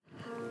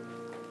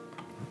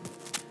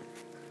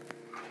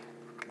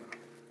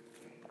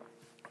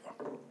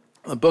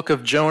The book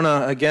of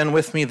Jonah again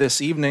with me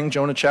this evening,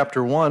 Jonah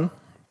chapter 1.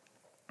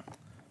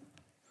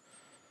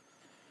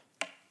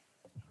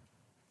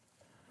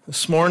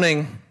 This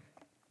morning,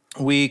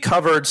 we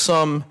covered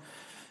some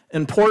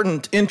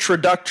important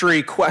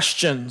introductory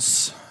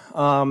questions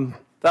that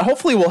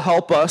hopefully will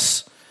help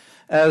us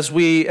as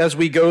we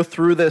go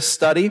through this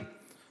study.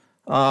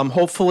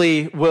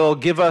 Hopefully will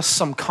give us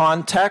some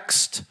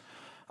context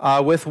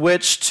with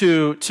which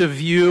to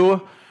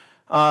view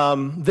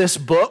this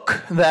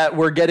book that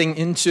we're getting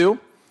into.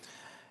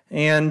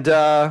 And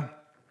I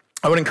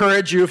would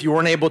encourage you, if you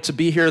weren't able to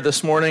be here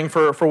this morning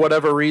for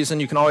whatever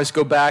reason, you can always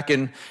go back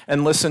and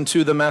listen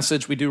to the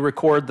message. We do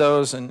record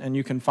those, and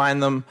you can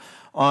find them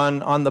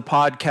on the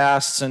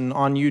podcasts and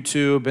on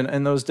YouTube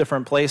and those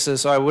different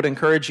places. So I would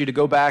encourage you to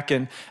go back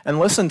and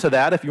listen to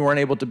that if you weren't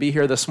able to be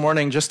here this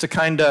morning, just to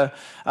kind of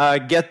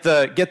get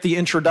the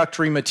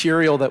introductory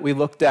material that we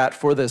looked at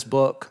for this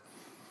book.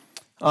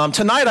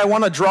 Tonight, I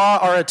want to draw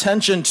our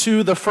attention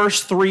to the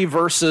first 3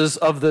 verses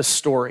of this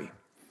story.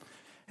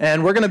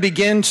 And we're going to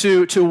begin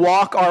to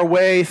walk our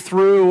way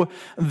through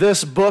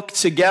this book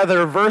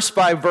together, verse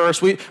by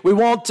verse. We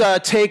won't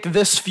take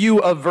this few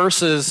of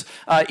verses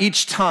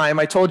each time.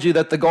 I told you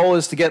that the goal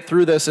is to get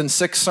through this in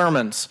 6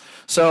 sermons.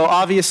 So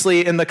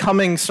obviously, in the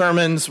coming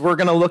sermons, we're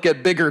going to look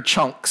at bigger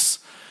chunks.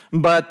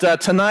 But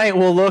tonight,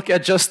 we'll look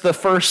at just the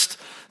first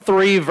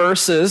 3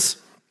 verses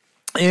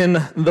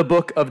in the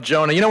book of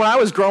Jonah. You know, when I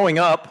was growing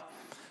up,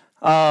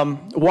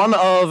 one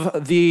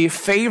of the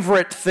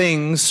favorite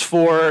things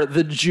for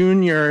the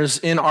juniors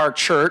in our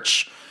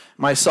church,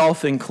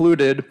 myself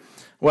included,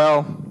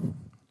 well,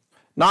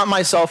 not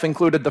myself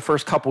included the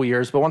first couple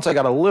years, but once I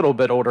got a little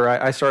bit older,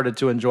 I started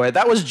to enjoy it.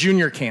 That was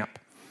junior camp.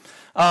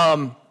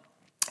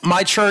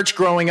 My church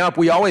growing up,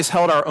 we always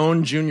held our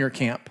own junior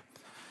camp.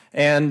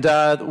 And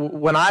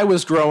when I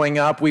was growing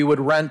up, we would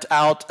rent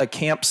out a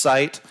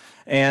campsite.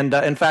 And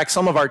in fact,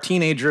 some of our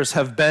teenagers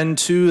have been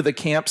to the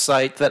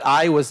campsite that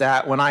I was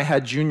at when I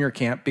had junior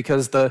camp,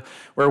 because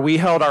where we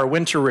held our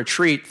winter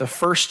retreat the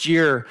first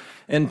year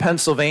in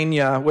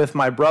Pennsylvania with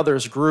my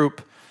brother's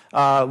group,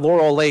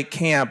 Laurel Lake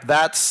Camp,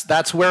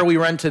 that's where we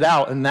rented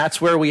out, and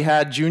that's where we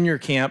had junior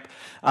camp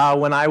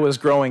when I was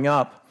growing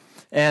up.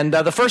 And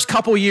the first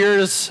couple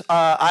years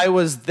I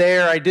was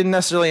there, I didn't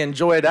necessarily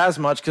enjoy it as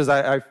much because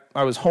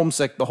I was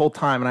homesick the whole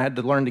time, and I had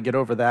to learn to get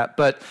over that.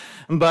 But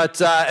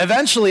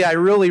eventually, I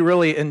really,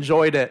 really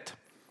enjoyed it.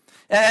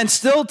 And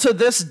still to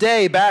this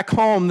day, back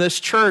home, this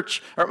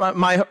church, or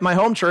my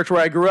home church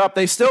where I grew up,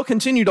 they still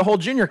continue to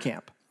hold junior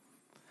camp.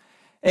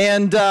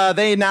 And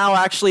they now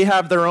actually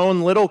have their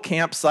own little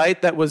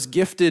campsite that was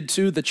gifted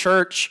to the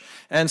church,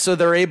 and so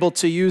they're able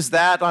to use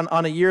that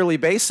on a yearly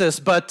basis.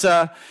 But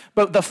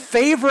the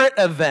favorite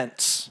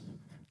event,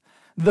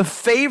 the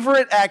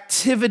favorite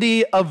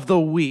activity of the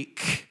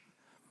week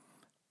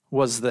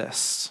was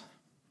this: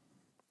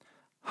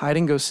 hide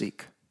and go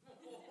seek.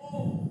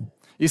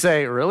 You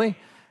say, really?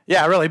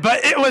 Yeah, really.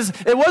 But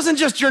it wasn't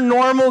just your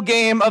normal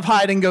game of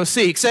hide and go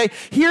seek. Say,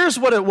 here's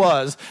what it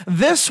was.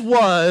 This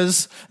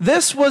was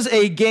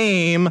a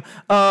game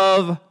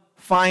of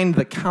find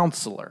the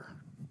counselor.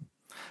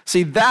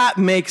 See, that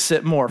makes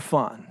it more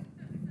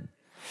fun.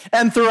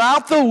 And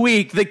throughout the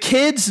week, the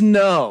kids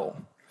know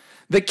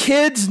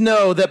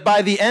that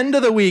by the end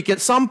of the week,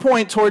 at some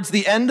point towards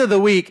the end of the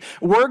week,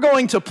 we're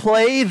going to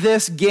play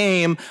this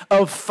game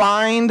of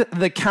find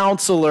the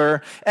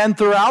counselor. And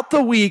throughout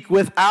the week,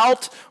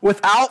 without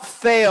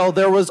fail,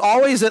 there was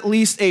always at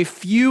least a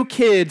few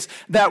kids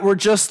that were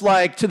just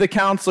like, to the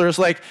counselors,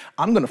 like,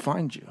 I'm going to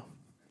find you.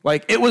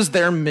 Like, it was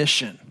their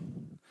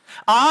mission.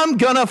 I'm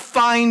going to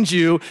find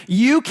you.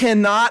 You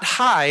cannot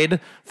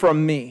hide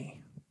from me.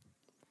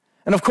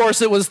 And of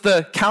course, it was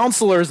the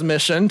counselor's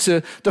mission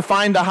to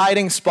find a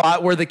hiding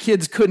spot where the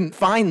kids couldn't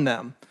find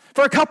them.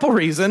 For a couple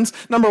reasons.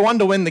 Number 1,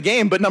 to win the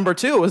game, but number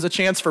 2, it was a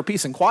chance for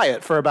peace and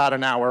quiet for about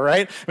an hour,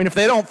 right? I mean, if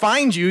they don't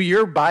find you,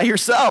 you're by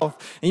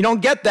yourself. And you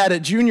don't get that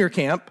at junior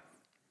camp.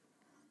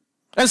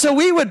 And so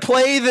we would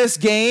play this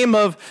game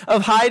of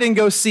hide and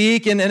go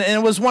seek, and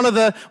it was one of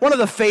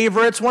the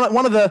favorites,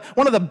 one of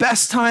the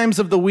best times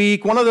of the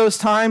week, one of those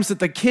times that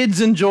the kids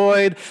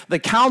enjoyed, the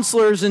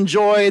counselors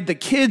enjoyed, the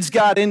kids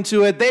got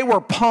into it. They were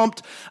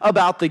pumped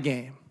about the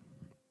game.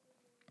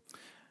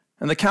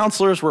 And the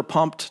counselors were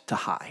pumped to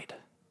hide.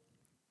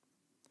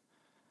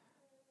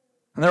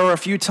 And there were a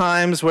few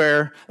times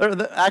where,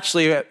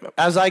 actually,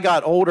 as I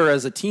got older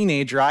as a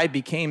teenager, I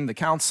became the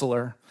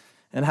counselor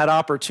and had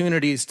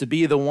opportunities to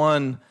be the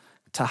one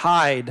to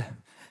hide.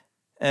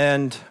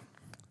 And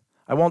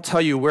I won't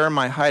tell you where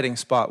my hiding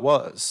spot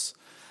was,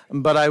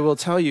 but I will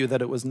tell you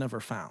that it was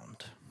never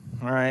found.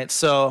 All right,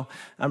 so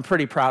I'm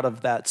pretty proud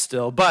of that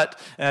still. But,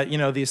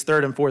 these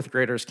 3rd and 4th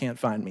graders can't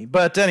find me.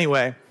 But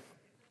anyway,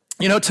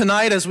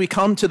 tonight as we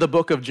come to the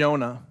book of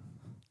Jonah,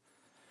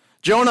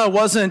 Jonah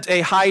wasn't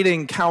a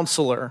hiding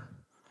counselor.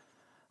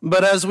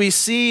 But as we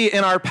see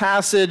in our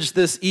passage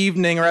this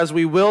evening, or as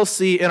we will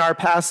see in our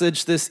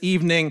passage this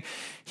evening,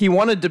 he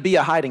wanted to be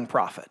a hiding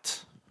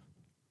prophet.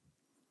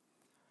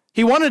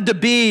 He wanted to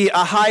be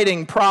a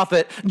hiding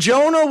prophet.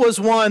 Jonah was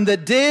one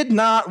that did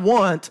not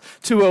want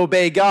to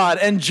obey God,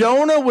 and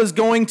Jonah was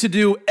going to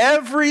do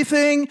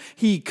everything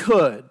he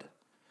could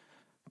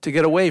to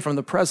get away from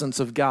the presence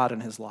of God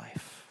in his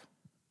life.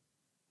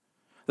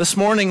 This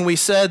morning we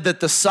said that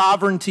the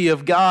sovereignty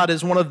of God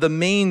is one of the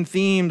main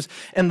themes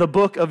in the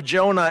book of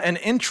Jonah, and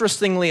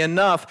interestingly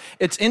enough,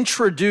 it's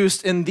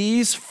introduced in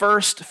these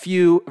first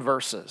few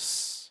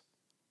verses.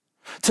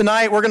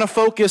 Tonight, we're going to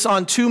focus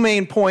on two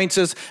main points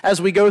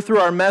as we go through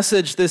our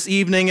message this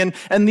evening.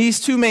 And these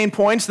two main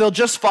points, they'll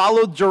just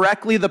follow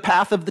directly the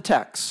path of the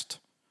text.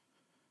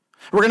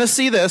 We're going to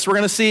see this. We're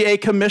going to see a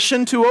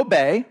commission to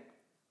obey,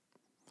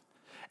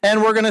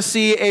 and we're going to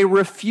see a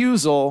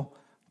refusal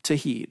to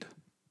heed.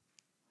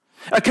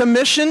 A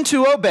commission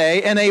to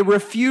obey and a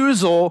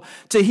refusal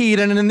to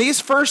heed. And in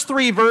these first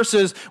three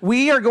verses,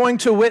 we are going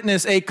to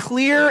witness a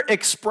clear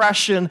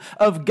expression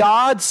of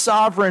God's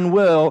sovereign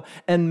will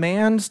and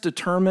man's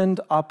determined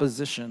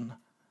opposition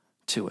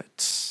to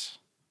it.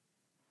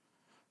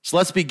 So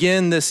let's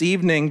begin this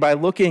evening by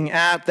looking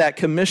at that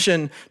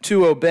commission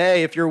to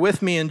obey. If you're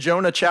with me in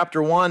Jonah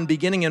chapter 1,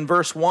 beginning in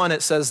verse 1,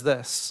 it says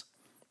this.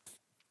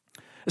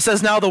 It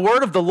says, "Now the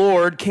word of the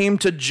Lord came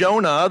to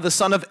Jonah, the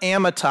son of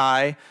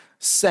Amittai,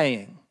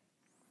 saying."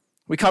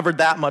 We covered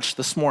that much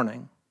this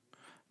morning.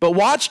 But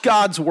watch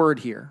God's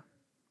word here.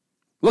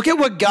 Look at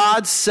what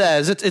God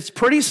says. It's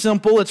pretty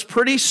simple. It's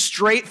pretty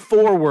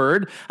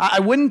straightforward. I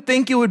wouldn't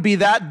think it would be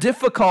that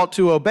difficult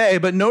to obey,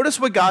 but notice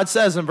what God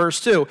says in verse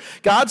 2.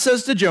 God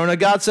says to Jonah,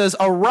 God says,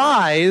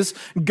 "Arise,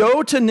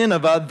 go to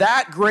Nineveh,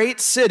 that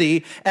great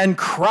city, and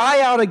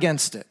cry out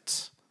against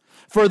it,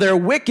 for their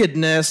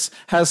wickedness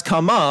has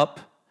come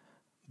up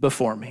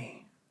before me."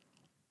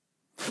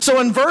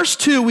 So in verse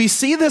 2, we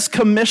see this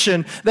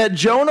commission that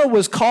Jonah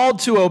was called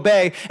to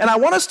obey, and I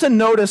want us to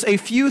notice a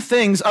few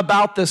things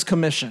about this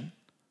commission.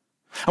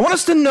 I want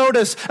us to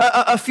notice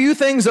a few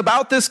things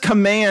about this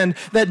command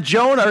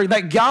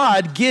that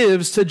God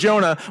gives to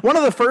Jonah. One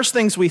of the first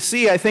things we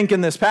see, I think,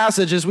 in this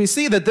passage is we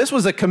see that this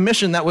was a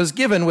commission that was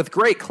given with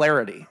great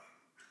clarity.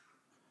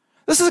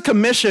 This is a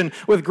commission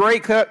with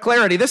great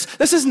clarity. This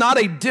is not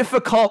a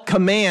difficult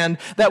command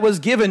that was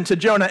given to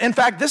Jonah. In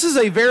fact, this is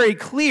a very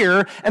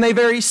clear and a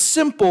very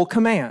simple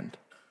command.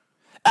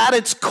 At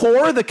its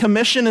core, the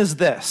commission is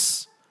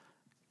this: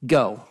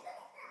 go.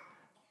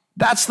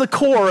 That's the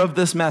core of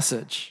this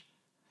message.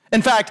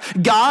 In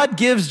fact, God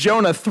gives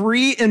Jonah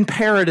three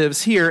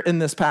imperatives here in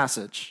this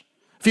passage.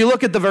 If you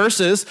look at the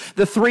verses,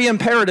 the three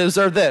imperatives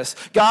are this.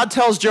 God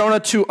tells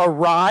Jonah to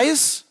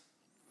arise,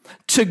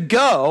 to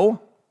go,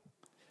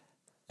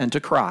 and to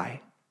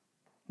cry.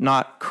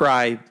 Not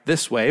cry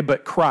this way,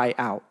 but cry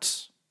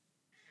out.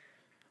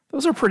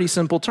 Those are pretty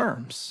simple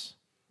terms.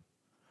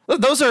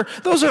 Those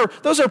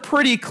are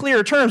pretty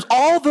clear terms.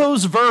 All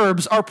those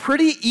verbs are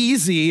pretty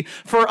easy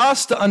for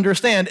us to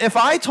understand. If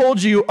I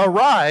told you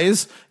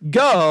arise,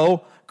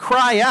 go,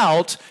 cry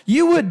out,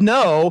 you would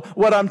know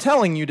what I'm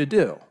telling you to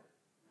do.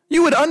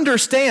 You would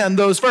understand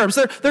those verbs.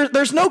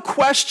 There's no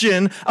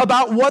question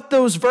about what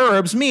those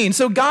verbs mean.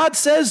 So God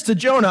says to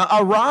Jonah,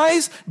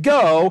 arise,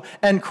 go,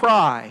 and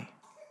cry.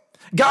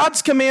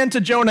 God's command to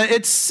Jonah,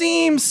 it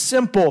seems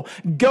simple.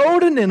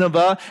 Go to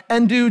Nineveh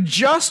and do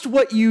just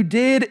what you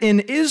did in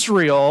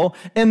Israel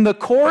in the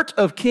court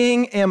of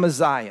King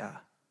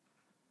Amaziah.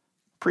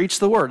 Preach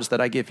the words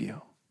that I give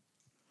you.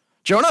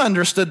 Jonah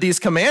understood these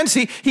commands.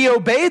 He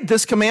obeyed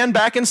this command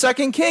back in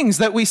 2 Kings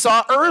that we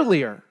saw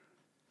earlier,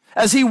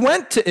 as he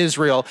went to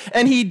Israel,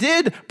 and he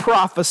did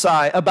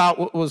prophesy about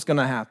what was going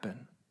to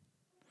happen.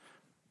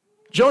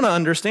 Jonah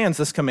understands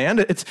this command.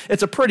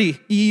 It's a pretty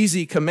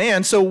easy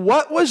command. So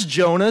what was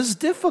Jonah's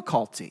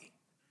difficulty?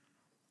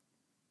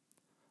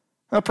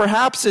 Now,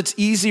 perhaps it's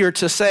easier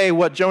to say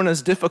what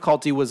Jonah's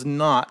difficulty was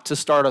not to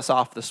start us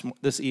off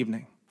this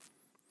evening.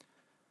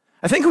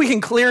 I think we can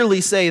clearly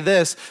say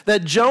this,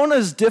 that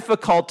Jonah's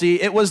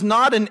difficulty, it was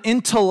not an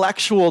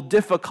intellectual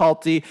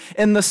difficulty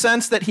in the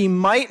sense that he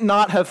might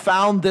not have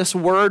found this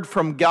word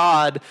from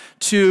God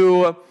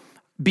to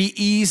be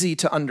easy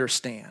to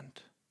understand.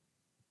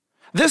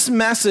 This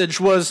message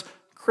was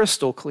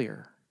crystal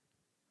clear.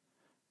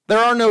 There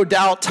are no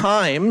doubt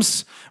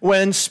times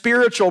when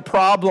spiritual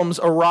problems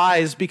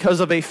arise because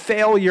of a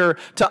failure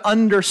to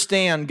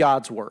understand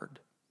God's word.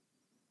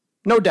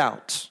 No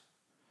doubt.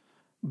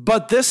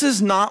 But this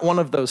is not one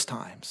of those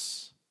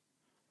times.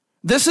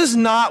 This is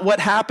not what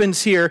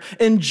happens here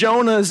in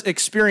Jonah's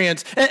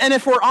experience. And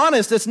if we're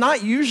honest, it's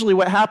not usually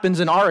what happens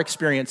in our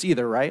experience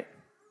either, right?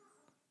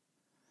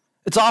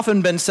 It's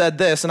often been said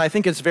this, and I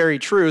think it's very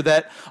true,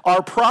 that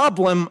our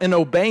problem in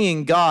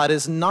obeying God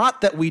is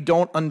not that we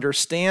don't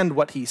understand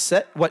what he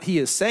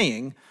is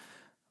saying,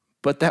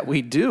 but that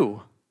we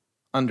do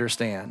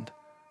understand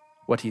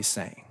what he's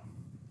saying.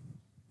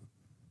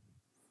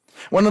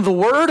 When the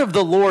word of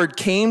the Lord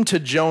came to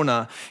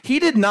Jonah, he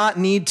did not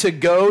need to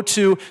go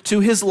to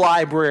his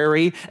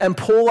library and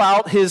pull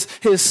out his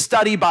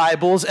study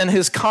Bibles and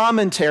his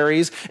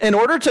commentaries in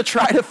order to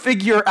try to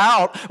figure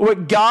out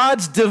what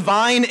God's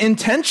divine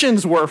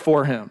intentions were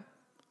for him.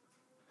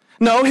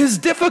 No, his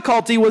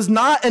difficulty was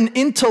not an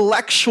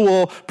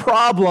intellectual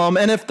problem.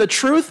 And if the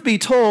truth be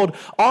told,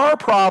 our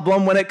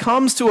problem when it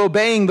comes to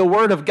obeying the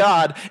word of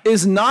God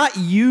is not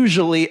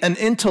usually an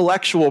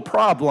intellectual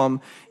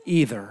problem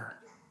either.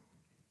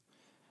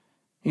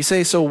 You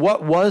say, so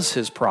what was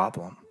his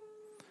problem?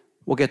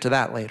 We'll get to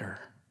that later.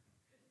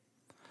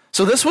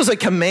 So this was a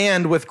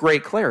command with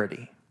great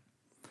clarity.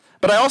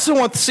 But I also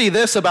want to see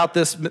this about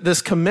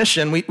this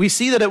commission. We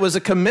see that it was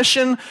a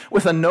commission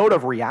with a note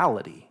of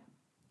reality.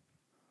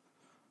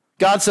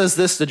 God says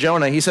this to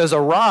Jonah. He says,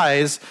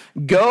 arise,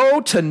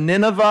 go to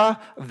Nineveh,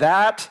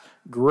 that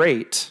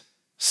great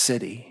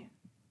city.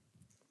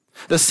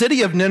 The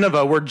city of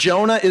Nineveh, where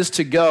Jonah is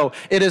to go,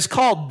 it is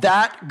called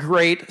that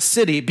great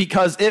city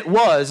because it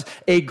was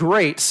a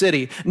great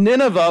city.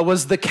 Nineveh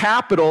was the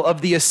capital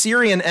of the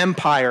Assyrian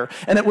Empire,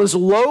 and it was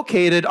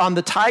located on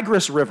the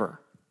Tigris River.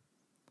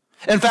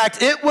 In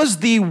fact, it was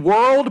the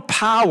world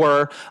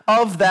power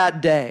of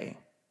that day.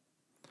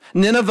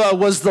 Nineveh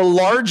was the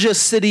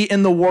largest city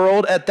in the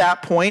world at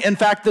that point. In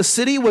fact, the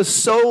city was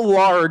so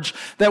large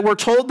that we're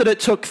told that it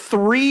took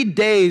 3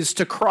 days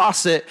to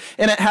cross it,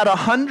 and it had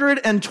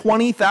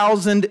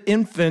 120,000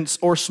 infants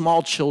or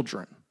small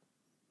children.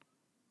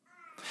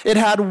 It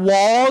had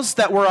walls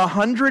that were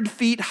 100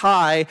 feet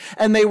high,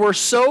 and they were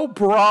so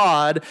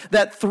broad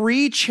that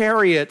 3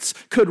 chariots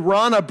could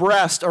run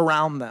abreast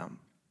around them.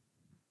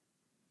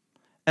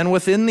 And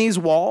within these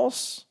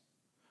walls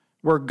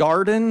were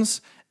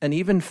gardens and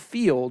even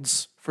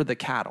fields for the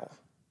cattle.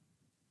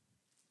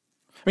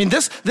 I mean,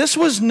 this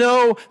was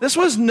no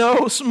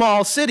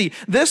small city.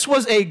 This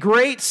was a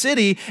great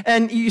city.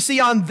 And you see,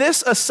 on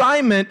this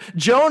assignment,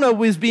 Jonah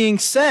was being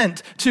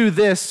sent to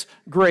this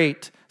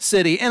great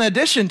city. In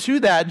addition to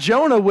that,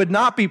 Jonah would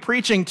not be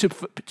preaching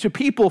to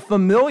people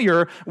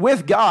familiar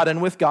with God and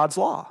with God's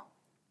law.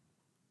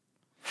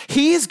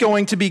 He's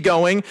going to be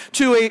going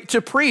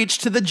to preach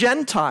to the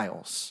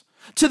Gentiles,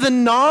 to the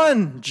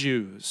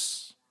non-Jews.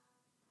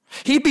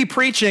 He'd be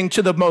preaching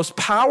to the most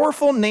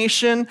powerful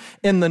nation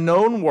in the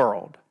known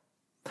world,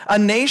 a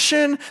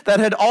nation that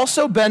had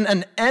also been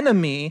an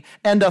enemy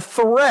and a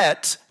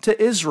threat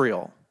to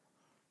Israel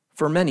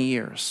for many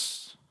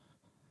years.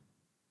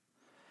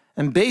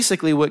 And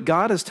basically what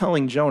God is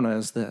telling Jonah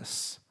is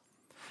this.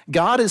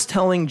 God is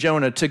telling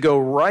Jonah to go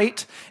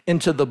right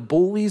into the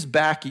bully's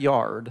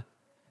backyard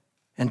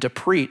and to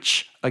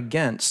preach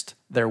against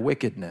their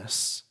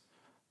wickedness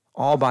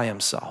all by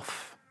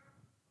himself.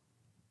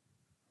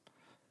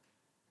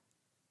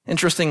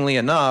 Interestingly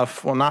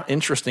enough, well, not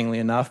interestingly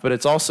enough, but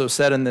it's also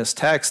said in this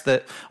text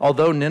that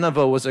although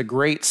Nineveh was a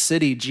great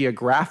city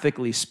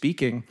geographically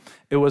speaking,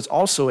 it was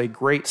also a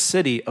great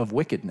city of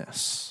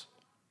wickedness.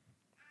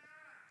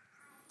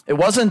 It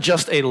wasn't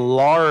just a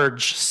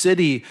large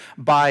city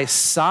by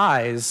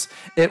size,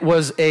 it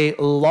was a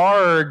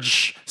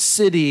large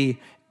city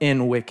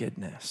in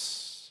wickedness.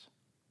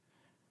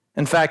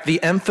 In fact,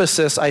 the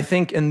emphasis, I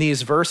think, in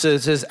these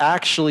verses is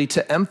actually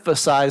to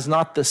emphasize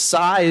not the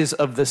size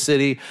of the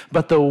city,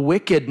 but the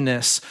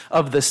wickedness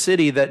of the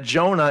city that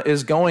Jonah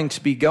is going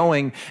to be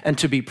going and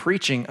to be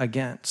preaching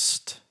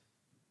against.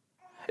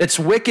 Its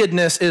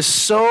wickedness is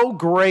so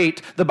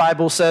great, the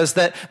Bible says,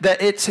 that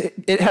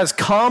it has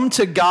come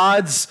to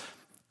God's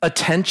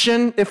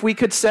attention, if we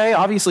could say.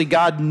 Obviously,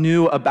 God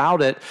knew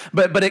about it,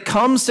 but it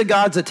comes to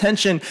God's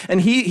attention, and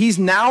he's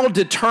now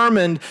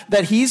determined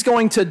that he's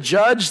going to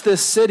judge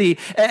this city.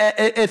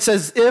 It's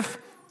as if,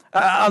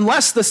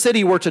 unless the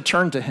city were to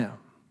turn to him.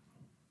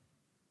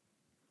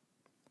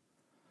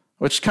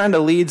 Which kind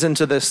of leads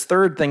into this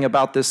third thing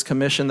about this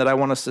commission that I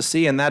want us to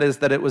see, and that is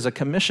that it was a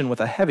commission with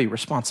a heavy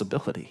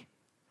responsibility.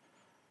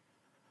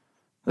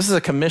 This is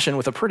a commission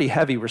with a pretty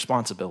heavy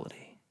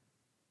responsibility.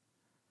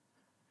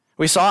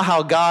 We saw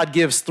how God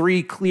gives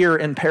 3 clear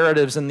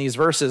imperatives in these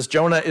verses.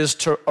 Jonah is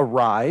to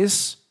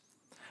arise,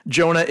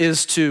 Jonah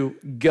is to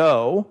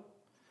go,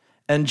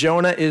 and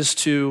Jonah is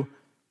to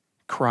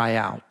cry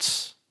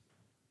out.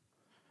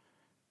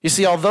 You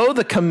see, although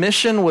the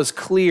commission was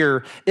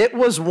clear, it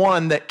was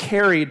one that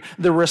carried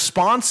the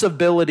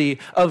responsibility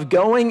of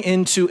going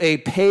into a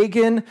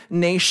pagan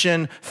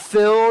nation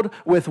filled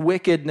with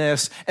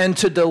wickedness and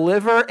to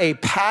deliver a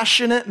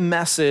passionate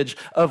message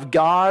of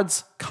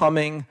God's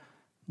coming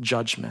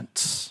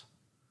judgments.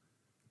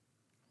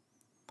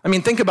 I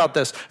mean, think about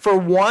this. For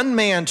one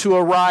man to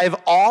arrive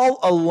all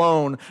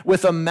alone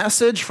with a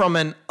message from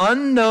an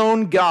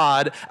unknown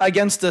God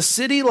against a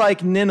city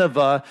like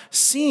Nineveh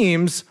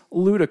seems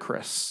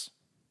ludicrous.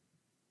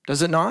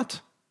 Does it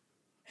not?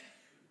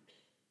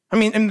 I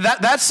mean, and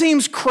that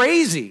seems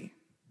crazy.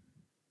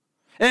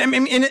 I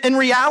mean, in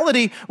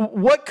reality,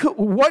 what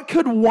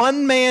could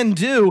one man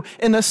do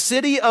in a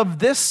city of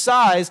this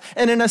size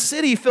and in a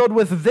city filled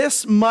with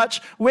this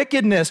much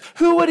wickedness?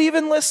 Who would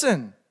even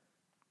listen?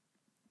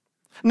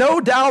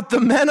 No doubt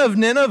the men of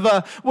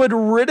Nineveh would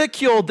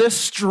ridicule this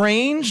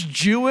strange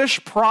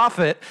Jewish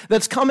prophet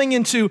that's coming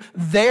into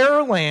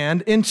their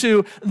land,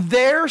 into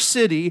their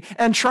city,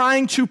 and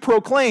trying to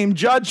proclaim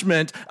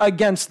judgment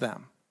against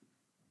them.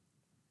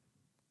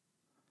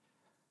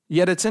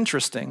 Yet it's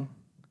interesting,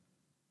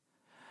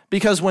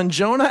 Because when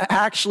Jonah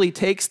actually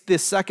takes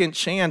this second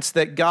chance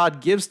that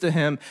God gives to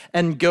him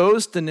and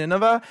goes to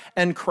Nineveh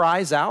and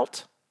cries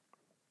out,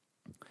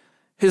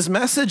 his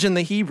message in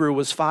the Hebrew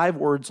was 5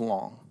 words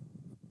long.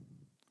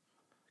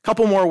 A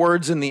couple more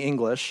words in the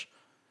English,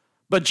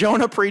 but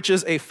Jonah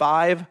preaches a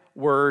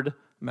 5-word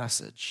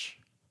message.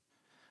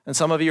 And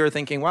some of you are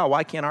thinking, wow,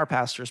 why can't our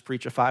pastors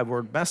preach a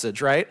 5-word message,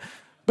 right?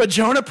 But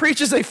Jonah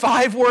preaches a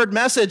 5-word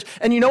message,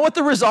 and you know what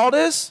the result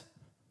is?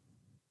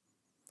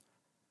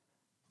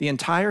 The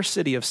entire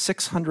city of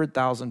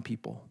 600,000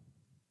 people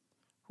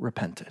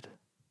repented.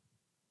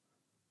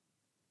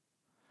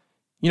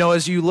 You know,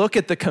 as you look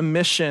at the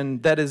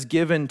commission that is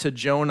given to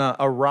Jonah,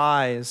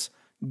 arise,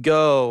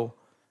 go,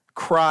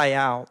 cry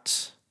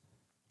out,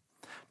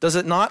 does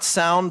it not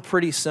sound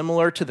pretty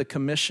similar to the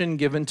commission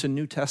given to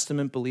New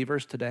Testament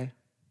believers today?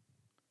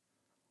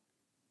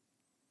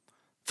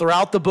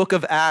 Throughout the book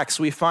of Acts,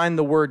 we find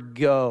the word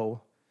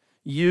go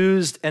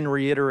used and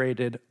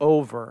reiterated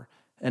over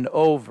and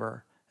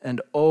over and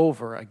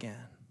over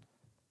again.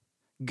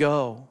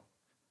 Go,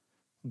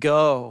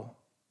 go,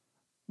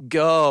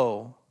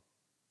 go.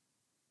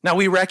 Now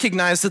we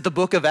recognize that the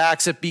book of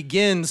Acts, it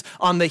begins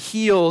on the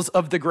heels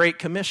of the Great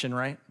Commission,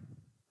 right?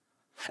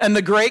 And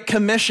the Great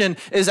Commission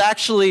is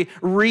actually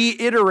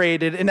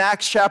reiterated in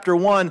Acts chapter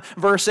 1,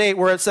 verse 8,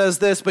 where it says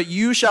this, "But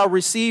you shall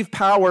receive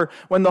power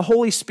when the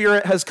Holy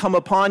Spirit has come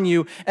upon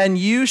you, and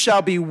you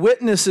shall be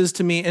witnesses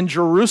to me in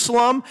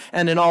Jerusalem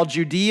and in all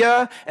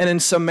Judea and in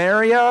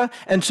Samaria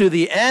and to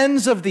the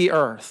ends of the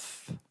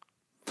earth."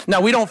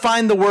 Now, we don't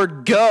find the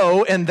word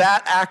go in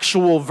that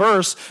actual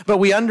verse, but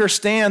we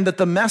understand that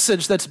the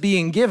message that's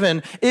being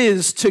given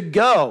is to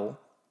go.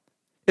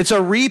 It's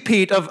a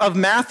repeat of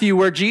Matthew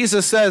where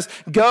Jesus says,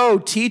 "Go,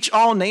 teach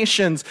all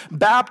nations,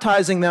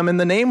 baptizing them in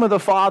the name of the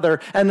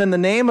Father and in the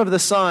name of the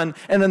Son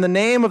and in the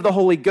name of the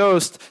Holy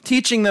Ghost,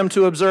 teaching them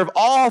to observe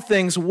all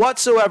things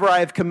whatsoever I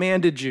have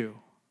commanded you."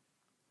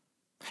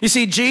 You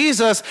see,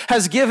 Jesus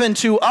has given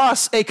to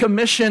us a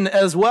commission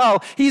as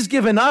well. He's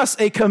given us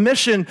a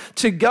commission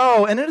to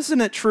go. And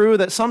isn't it true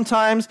that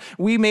sometimes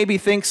we maybe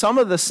think some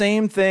of the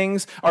same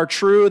things are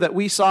true that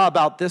we saw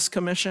about this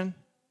commission?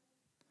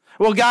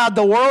 Well, God,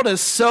 the world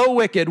is so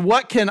wicked.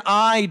 What can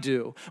I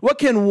do? What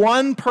can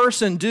one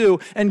person do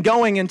in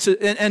going into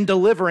and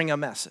delivering a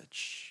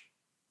message?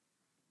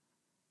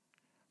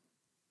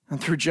 And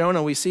through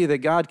Jonah, we see that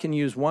God can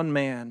use one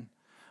man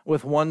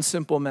with one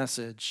simple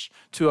message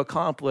to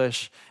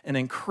accomplish an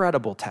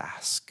incredible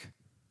task.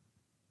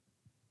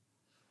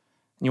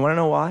 And you want to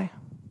know why?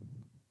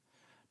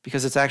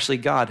 Because it's actually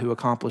God who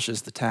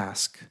accomplishes the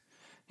task.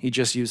 He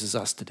just uses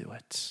us to do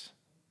it.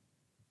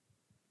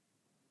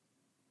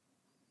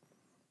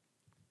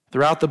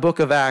 Throughout the book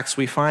of Acts,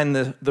 we find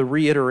the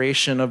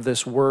reiteration of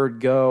this word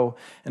go.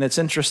 And it's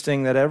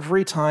interesting that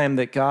every time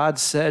that God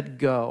said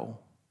go,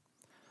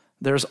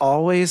 there's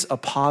always a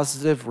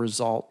positive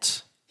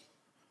result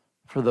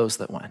for those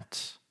that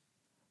went.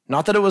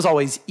 Not that it was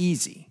always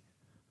easy,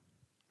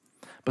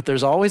 but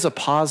there's always a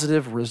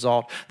positive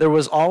result. There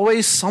was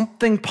always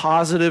something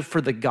positive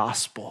for the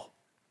gospel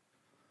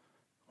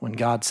when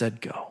God said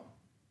go.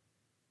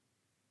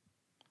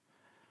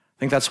 I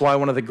think that's why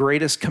one of the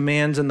greatest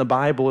commands in the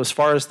Bible, as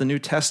far as the New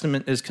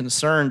Testament is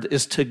concerned,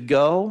 is to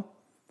go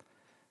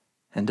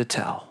and to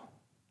tell.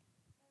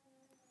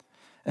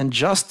 And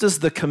just as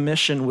the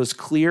commission was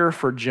clear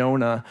for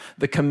Jonah,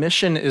 the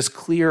commission is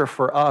clear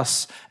for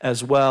us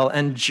as well.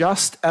 And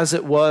just as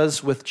it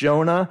was with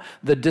Jonah,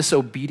 the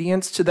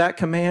disobedience to that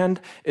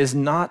command is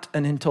not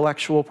an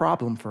intellectual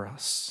problem for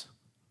us.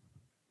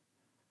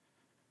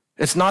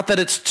 It's not that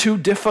it's too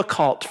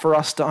difficult for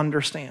us to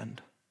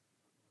understand.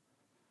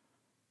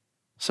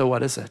 So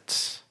what is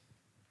it?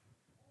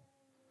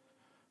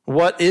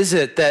 What is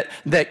it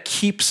that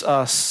keeps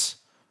us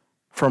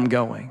from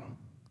going?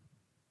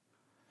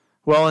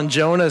 Well, in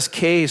Jonah's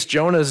case,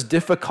 Jonah's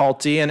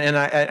difficulty, and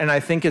I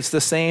think it's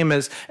the same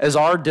as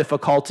our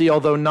difficulty,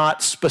 although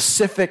not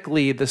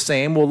specifically the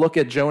same. We'll look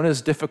at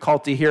Jonah's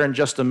difficulty here in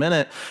just a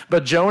minute.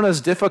 But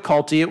Jonah's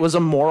difficulty, it was a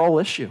moral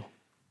issue.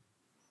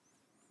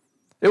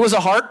 It was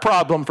a heart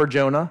problem for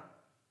Jonah.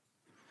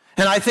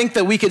 And I think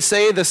that we could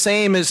say the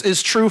same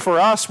is true for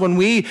us when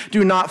we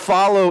do not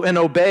follow and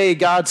obey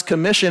God's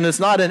commission. It's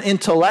not an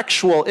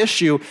intellectual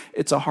issue,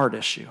 it's a heart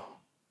issue.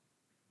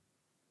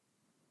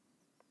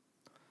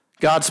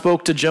 God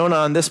spoke to Jonah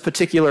on this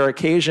particular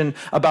occasion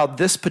about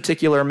this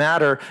particular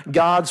matter.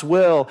 God's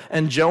will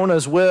and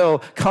Jonah's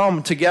will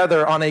come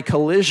together on a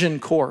collision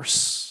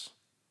course.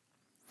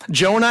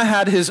 Jonah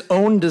had his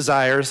own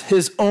desires,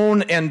 his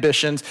own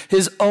ambitions,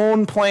 his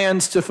own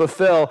plans to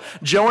fulfill.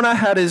 Jonah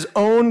had his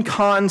own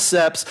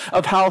concepts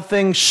of how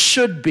things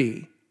should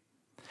be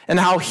and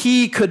how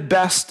he could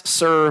best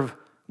serve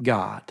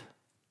God.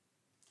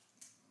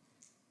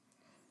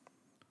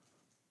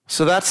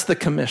 So that's the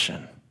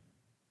commission.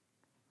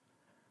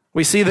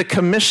 We see the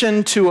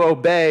commission to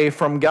obey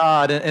from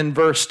God in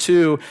verse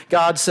 2.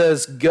 God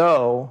says,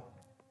 go.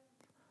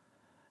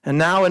 And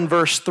now in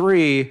verse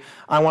 3,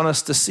 I want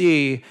us to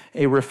see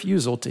a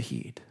refusal to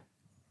heed.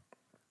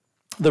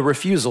 The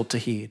refusal to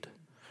heed.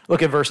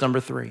 Look at verse number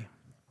 3.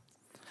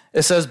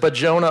 It says, but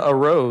Jonah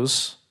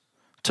arose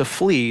to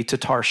flee to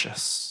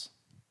Tarshish.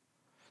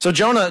 So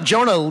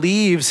Jonah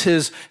leaves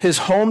his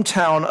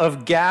hometown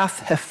of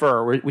Gath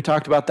Hefer. We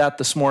talked about that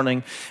this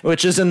morning,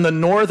 which is in the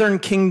northern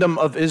kingdom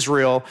of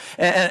Israel.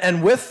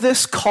 And with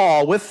this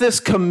call, with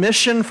this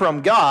commission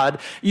from God,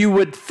 you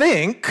would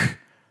think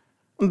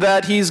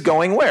that he's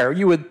going where?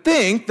 You would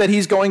think that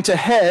he's going to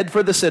head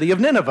for the city of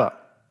Nineveh.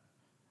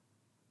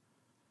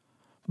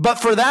 But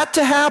for that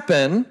to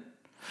happen,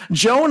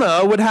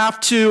 Jonah would have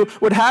to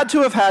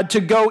have had to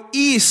go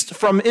east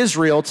from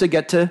Israel to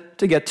get to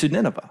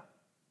Nineveh.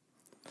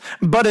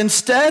 But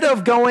instead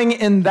of going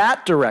in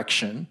that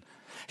direction,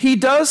 he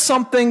does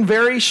something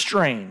very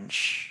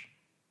strange.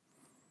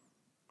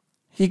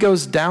 He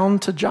goes down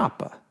to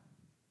Joppa,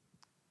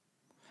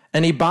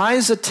 and he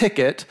buys a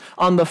ticket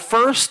on the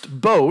first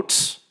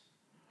boat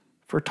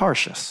for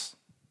Tarshish.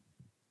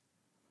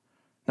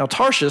 Now,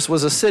 Tarshish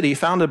was a city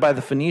founded by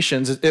the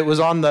Phoenicians. It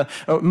was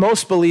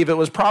most believe it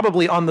was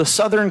probably on the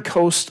southern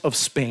coast of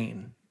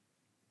Spain.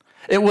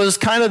 It was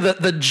kind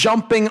of the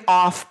jumping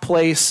off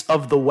place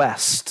of the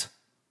West.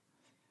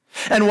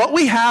 And what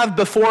we have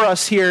before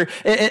us here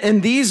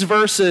in these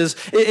verses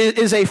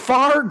is a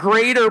far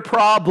greater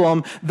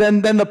problem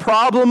than the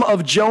problem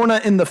of Jonah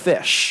in the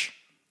fish.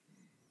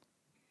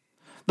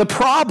 The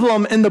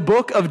problem in the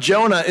book of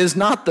Jonah is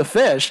not the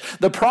fish.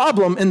 The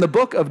problem in the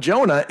book of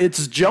Jonah,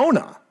 it's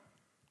Jonah.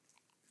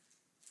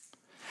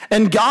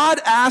 And God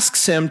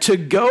asks him to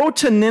go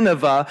to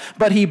Nineveh,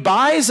 but he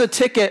buys a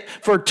ticket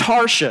for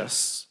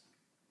Tarshish.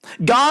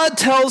 God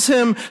tells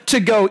him to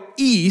go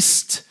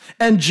east,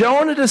 and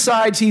Jonah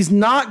decides he's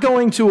not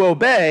going to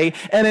obey,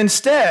 and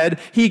instead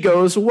he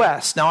goes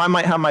west. Now, I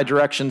might have my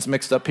directions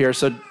mixed up here,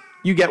 so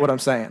you get what I'm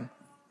saying.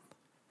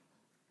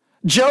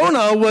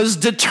 Jonah was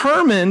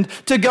determined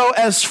to go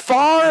as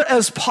far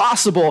as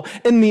possible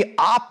in the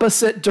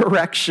opposite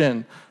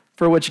direction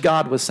for which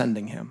God was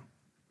sending him.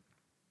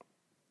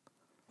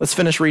 Let's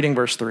finish reading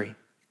verse 3. It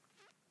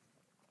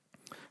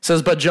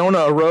says, but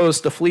Jonah arose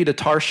to flee to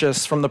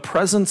Tarshish from the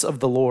presence of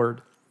the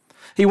Lord.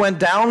 He went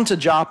down to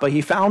Joppa.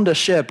 He found a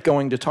ship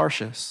going to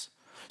Tarshish.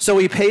 So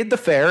he paid the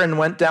fare and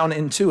went down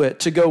into it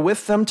to go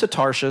with them to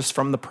Tarshish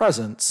from the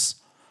presence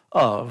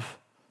of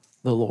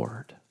the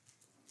Lord.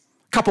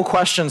 A couple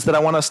questions that I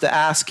want us to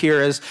ask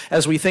here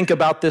as we think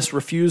about this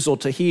refusal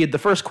to heed. The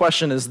first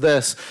question is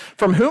this: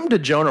 from whom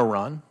did Jonah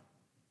run?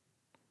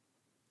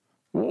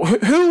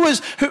 Why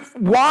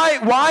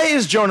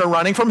is Jonah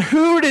running? From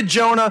who did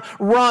Jonah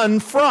run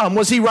from?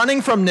 Was he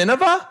running from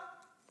Nineveh?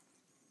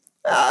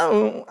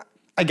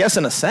 I guess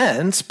in a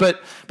sense,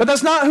 but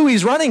that's not who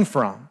he's running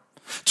from.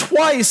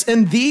 Twice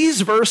in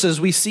these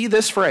verses, we see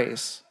this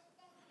phrase,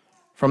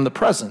 from the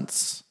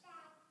presence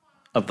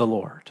of the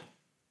Lord.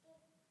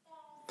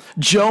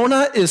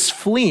 Jonah is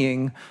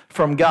fleeing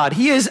from God.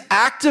 He is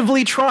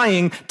actively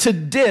trying to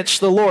ditch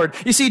the Lord.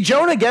 You see,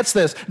 Jonah gets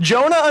this.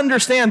 Jonah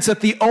understands that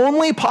the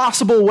only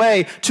possible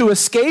way to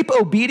escape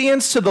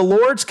obedience to the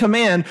Lord's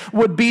command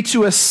would be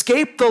to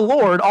escape the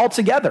Lord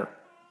altogether.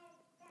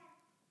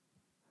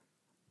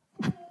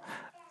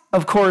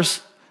 Of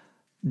course,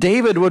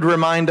 David would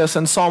remind us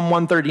in Psalm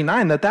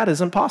 139 that that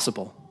isn't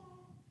possible.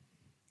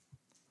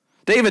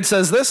 David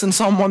says this in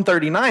Psalm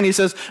 139. He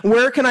says,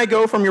 where can I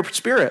go from your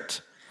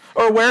spirit?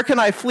 Or where can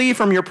I flee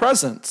from your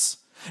presence?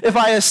 If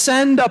I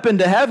ascend up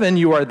into heaven,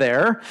 you are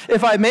there.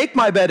 If I make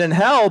my bed in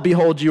hell,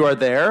 behold, you are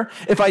there.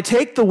 If I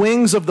take the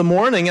wings of the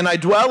morning and I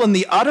dwell in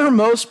the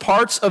uttermost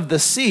parts of the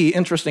sea,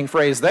 interesting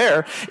phrase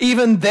there,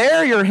 even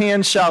there your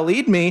hand shall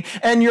lead me,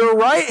 and your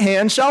right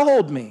hand shall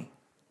hold me.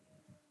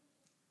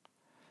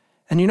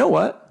 And you know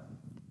what?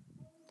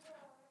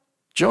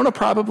 Jonah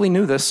probably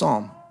knew this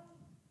psalm.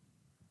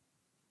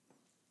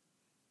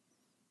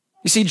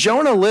 You see,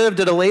 Jonah lived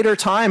at a later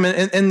time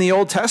in the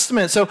Old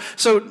Testament, so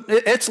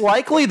it's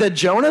likely that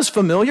Jonah's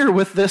familiar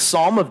with this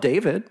Psalm of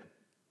David.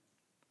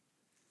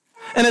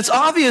 And it's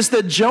obvious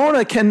that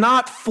Jonah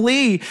cannot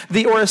flee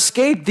or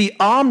escape the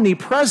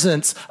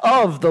omnipresence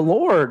of the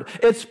Lord.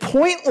 It's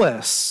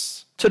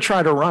pointless to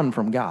try to run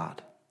from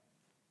God.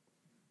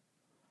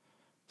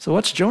 So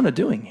what's Jonah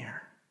doing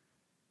here?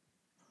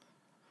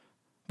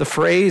 The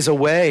phrase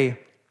away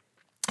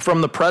from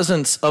the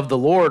presence of the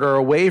Lord, or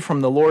away from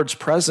the Lord's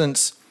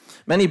presence,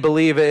 many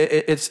believe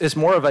it's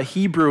more of a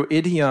Hebrew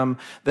idiom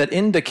that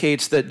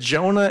indicates that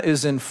Jonah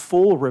is in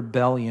full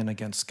rebellion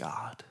against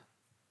God.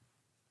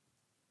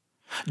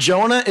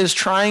 Jonah is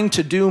trying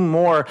to do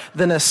more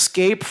than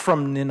escape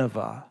from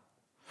Nineveh.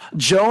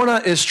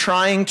 Jonah is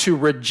trying to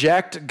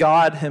reject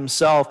God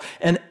himself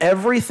and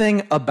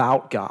everything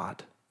about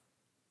God.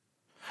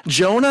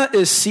 Jonah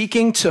is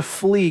seeking to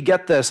flee,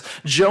 get this,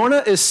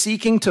 Jonah is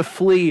seeking to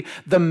flee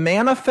the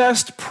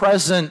manifest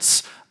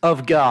presence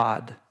of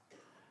God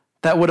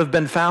that would have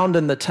been found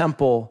in the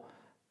temple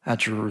at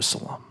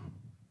Jerusalem.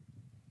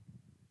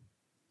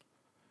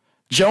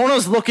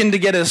 Jonah's looking to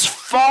get as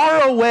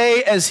far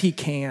away as he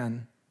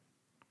can.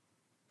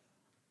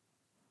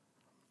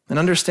 And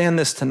understand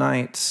this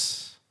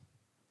tonight.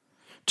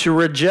 To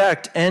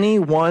reject any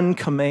one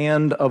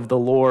command of the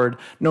Lord,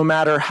 no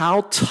matter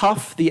how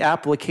tough the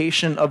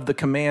application of the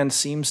command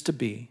seems to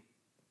be,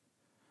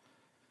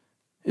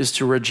 is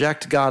to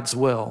reject God's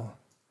will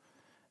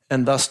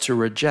and thus to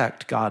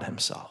reject God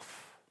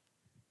himself.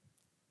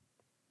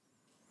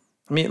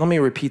 Let me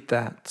repeat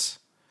that.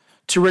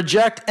 To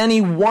reject any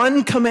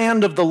one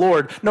command of the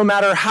Lord, no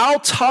matter how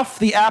tough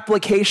the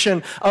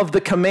application of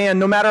the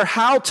command, no matter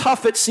how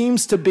tough it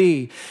seems to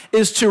be,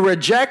 is to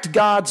reject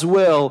God's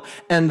will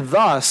and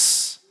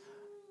thus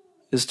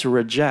is to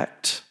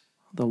reject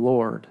the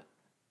Lord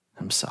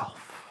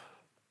himself.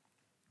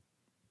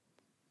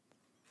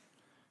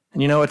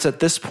 And it's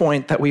at this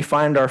point that we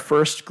find our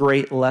first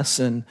great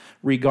lesson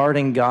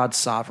regarding God's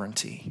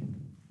sovereignty.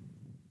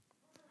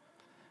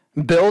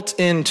 Built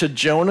into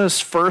Jonah's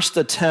first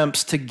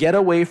attempts to get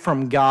away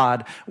from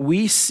God,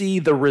 we see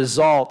the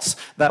results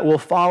that will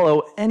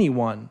follow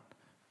anyone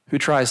who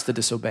tries to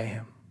disobey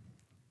him.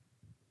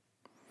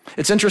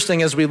 It's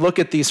interesting as we look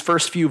at these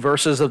first few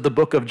verses of the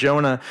book of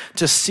Jonah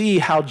to see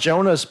how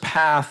Jonah's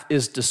path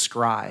is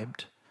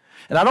described.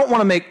 And I don't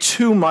want to make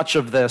too much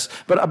of this,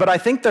 but I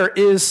think there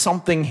is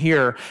something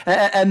here.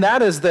 And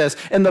that is this.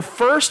 In the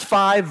first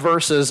 5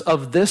 verses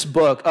of this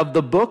book, of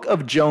the book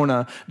of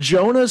Jonah,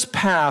 Jonah's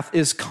path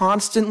is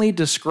constantly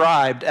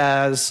described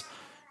as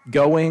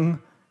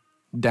going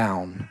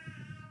down.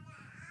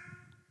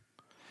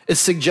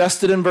 It's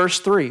suggested in verse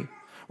 3,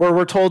 where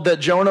we're told that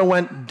Jonah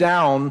went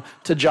down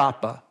to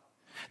Joppa.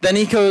 Then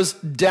he goes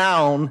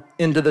down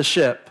into the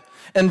ship.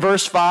 In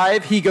verse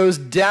 5, he goes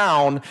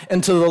down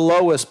into the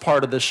lowest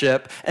part of the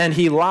ship, and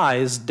he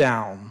lies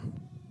down.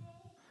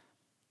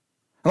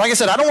 And like I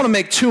said, I don't want to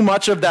make too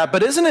much of that,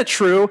 but isn't it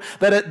true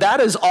that that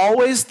is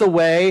always the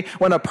way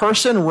when a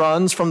person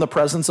runs from the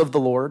presence of the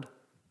Lord?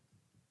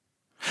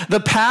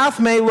 The path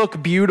may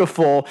look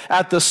beautiful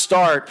at the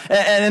start,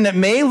 and it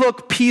may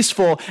look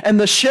peaceful, and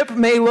the ship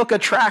may look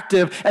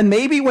attractive, and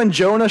maybe when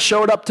Jonah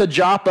showed up to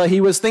Joppa, he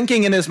was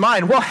thinking in his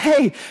mind, well,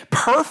 hey,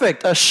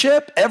 perfect, a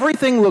ship,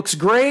 everything looks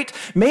great,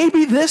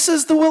 maybe this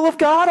is the will of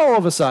God all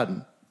of a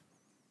sudden.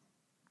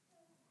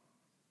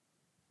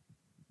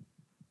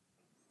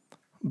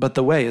 But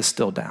the way is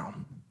still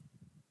down,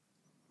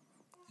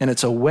 and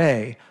it's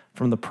away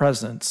from the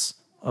presence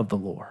of the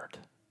Lord.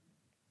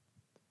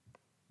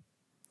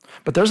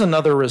 But there's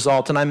another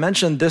result, and I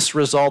mentioned this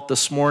result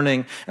this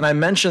morning, and I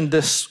mentioned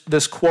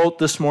this quote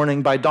this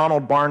morning by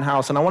Donald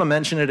Barnhouse, and I want to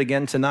mention it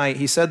again tonight.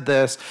 He said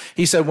this.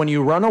 He said, when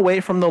you run away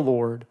from the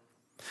Lord,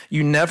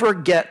 you never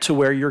get to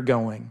where you're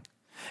going,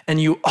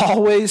 and you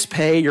always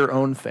pay your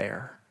own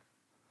fare.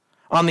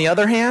 On the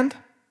other hand,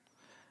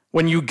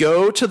 when you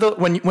go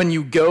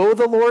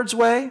the Lord's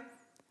way,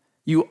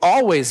 you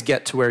always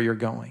get to where you're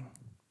going,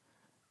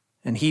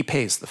 and he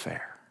pays the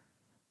fare.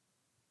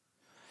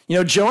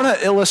 Jonah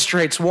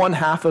illustrates one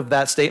half of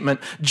that statement.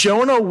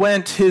 Jonah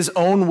went his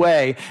own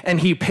way,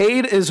 and he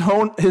paid his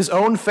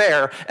own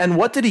fare, and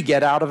what did he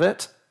get out of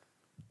it?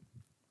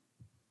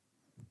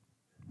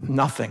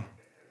 Nothing.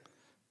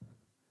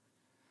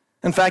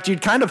 In fact,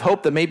 you'd kind of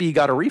hope that maybe he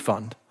got a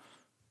refund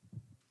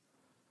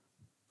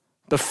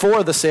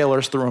before the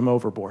sailors threw him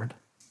overboard.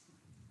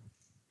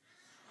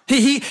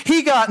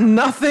 He got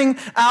nothing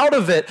out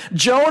of it.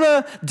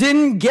 Jonah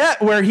didn't get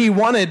where he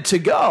wanted to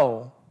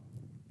go.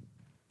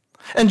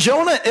 And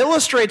Jonah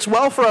illustrates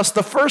well for us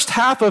the first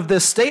half of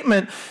this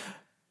statement,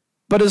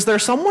 but is there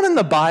someone in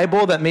the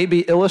Bible that maybe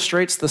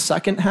illustrates the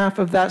second half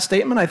of that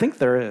statement? I think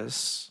there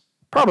is.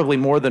 Probably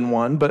more than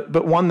one,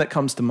 but one that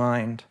comes to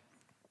mind.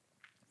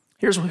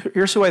 Here's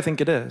who I think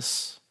it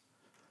is.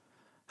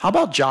 How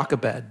about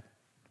Jochebed?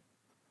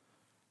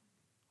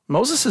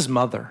 Moses'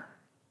 mother.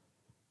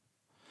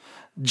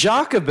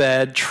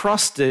 Jochebed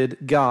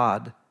trusted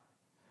God.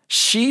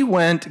 She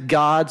went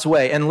God's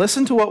way. And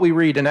listen to what we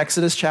read in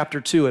Exodus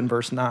chapter 2 and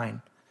verse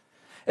 9.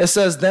 It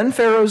says, then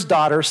Pharaoh's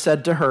daughter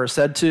said to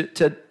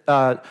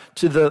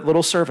the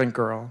little servant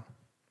girl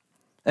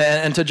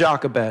and to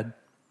Jochebed,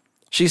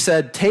 she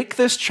said, take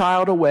this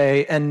child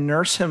away and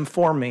nurse him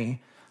for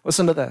me.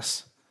 Listen to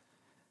this.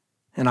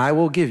 And I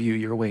will give you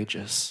your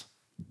wages.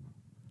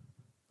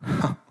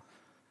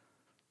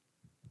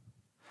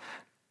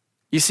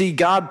 You see,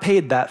 God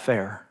paid that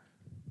fare,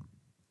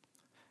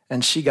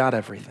 and she got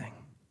everything.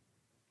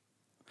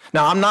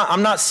 Now,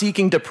 I'm not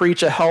seeking to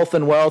preach a health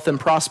and wealth and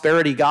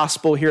prosperity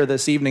gospel here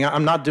this evening.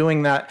 I'm not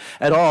doing that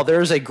at all. There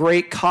is a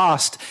great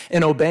cost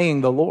in obeying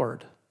the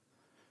Lord.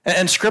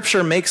 And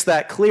Scripture makes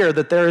that clear,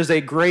 that there is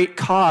a great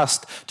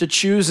cost to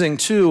choosing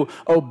to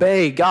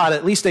obey God,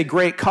 at least a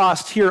great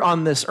cost here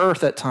on this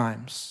earth at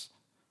times.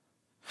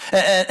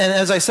 And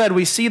as I said,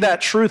 we see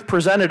that truth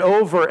presented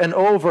over and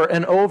over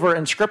and over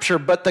in Scripture,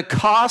 but the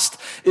cost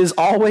is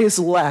always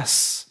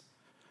less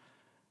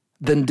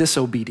than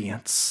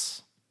disobedience.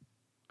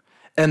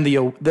 And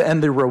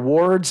the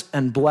rewards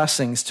and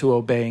blessings to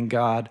obeying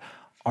God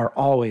are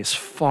always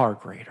far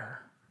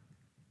greater.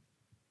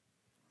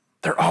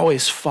 They're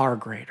always far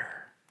greater.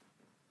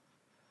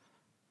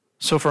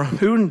 So from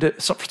whom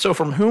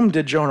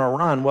did Jonah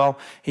run? Well,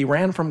 he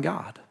ran from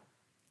God.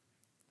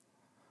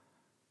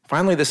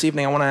 Finally, this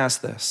evening, I want to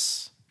ask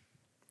this.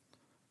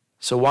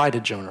 So why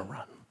did Jonah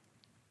run?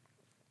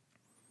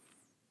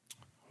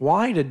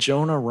 Why did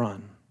Jonah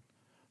run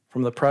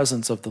from the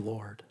presence of the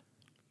Lord?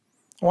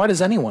 Why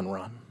does anyone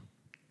run?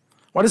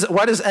 Why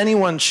does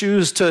anyone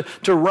choose to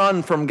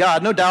run from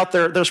God? No doubt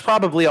there's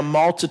probably a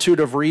multitude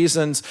of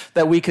reasons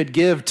that we could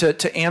give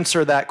to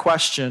answer that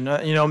question.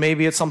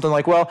 Maybe it's something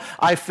like, well,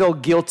 I feel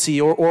guilty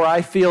or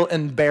I feel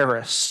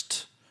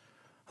embarrassed.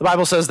 The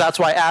Bible says that's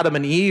why Adam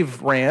and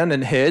Eve ran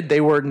and hid.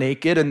 They were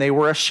naked and they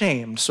were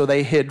ashamed, so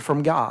they hid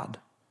from God.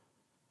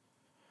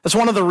 That's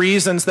one of the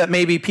reasons that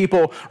maybe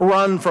people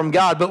run from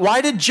God. But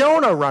why did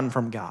Jonah run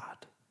from God?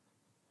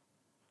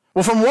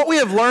 Well, from what we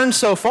have learned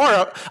so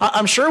far,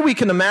 I'm sure we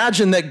can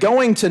imagine that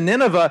going to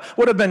Nineveh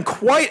would have been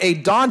quite a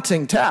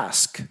daunting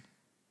task.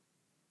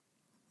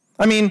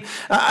 I mean,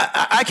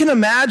 I can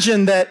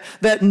imagine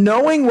that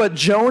knowing what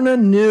Jonah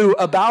knew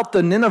about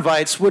the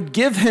Ninevites would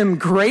give him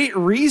great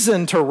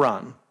reason to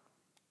run.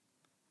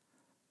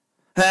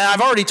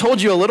 I've already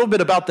told you a little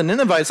bit about the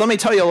Ninevites. Let me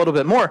tell you a little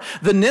bit more.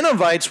 The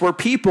Ninevites were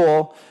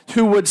people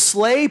who would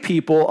slay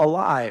people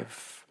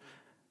alive.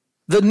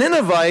 The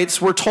Ninevites,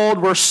 we're told,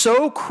 were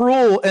so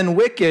cruel and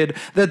wicked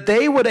that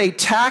they would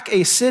attack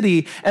a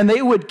city and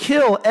they would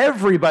kill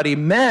everybody,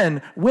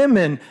 men,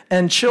 women,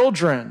 and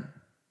children.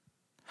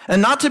 And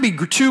not to be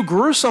too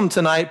gruesome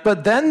tonight,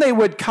 but then they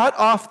would cut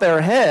off their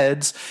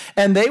heads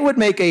and they would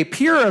make a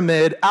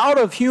pyramid out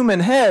of human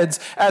heads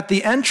at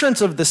the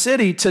entrance of the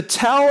city to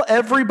tell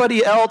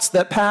everybody else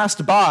that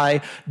passed by,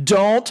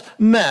 don't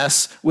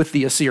mess with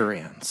the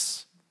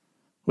Assyrians,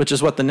 which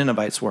is what the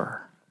Ninevites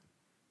were.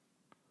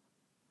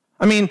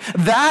 I mean,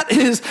 that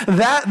is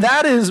bad,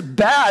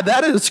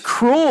 that is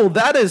cruel,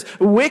 that is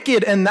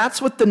wicked, and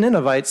that's what the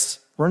Ninevites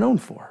were known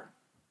for.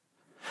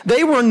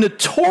 They were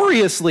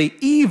notoriously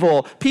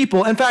evil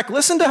people. In fact,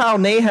 listen to how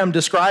Nahum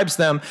describes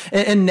them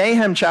in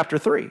Nahum chapter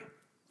 3.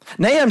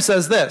 Nahum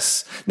says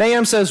this.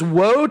 Nahum says,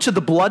 "Woe to the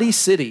bloody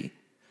city.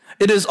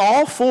 It is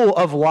all full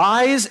of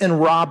lies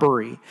and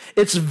robbery.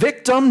 Its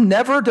victim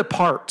never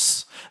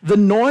departs. The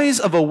noise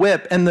of a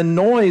whip and the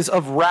noise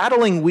of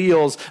rattling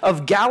wheels,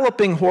 of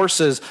galloping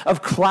horses,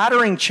 of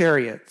clattering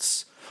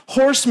chariots.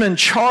 Horsemen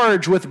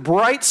charge with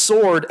bright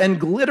sword and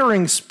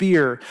glittering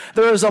spear.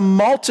 There is a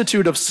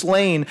multitude of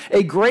slain,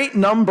 a great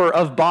number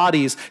of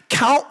bodies,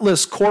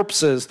 countless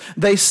corpses.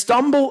 They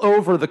stumble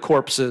over the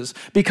corpses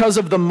because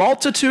of the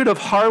multitude of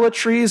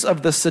harlotries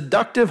of the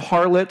seductive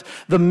harlot,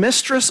 the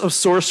mistress of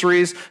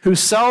sorceries, who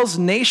sells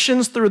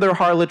nations through their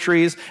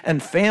harlotries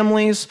and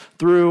families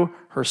through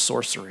her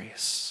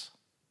sorceries."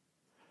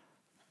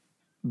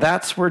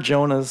 That's where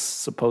Jonah's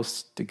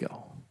supposed to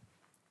go.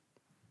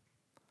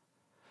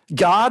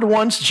 God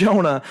wants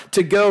Jonah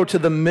to go to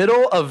the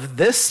middle of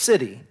this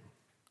city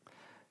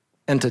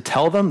and to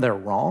tell them they're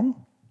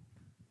wrong?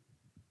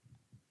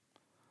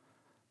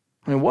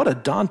 I mean, what a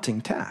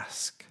daunting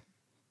task.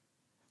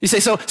 You say,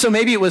 so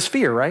maybe it was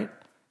fear, right?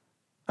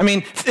 I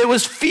mean, it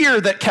was fear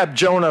that kept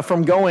Jonah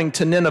from going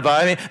to Nineveh.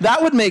 I mean,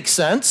 that would make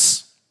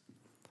sense.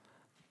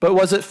 But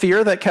was it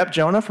fear that kept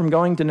Jonah from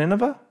going to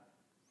Nineveh?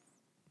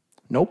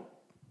 Nope.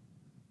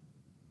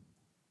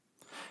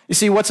 You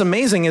see, what's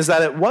amazing is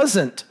that it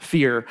wasn't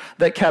fear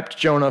that kept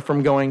Jonah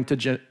from going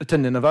to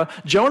Nineveh.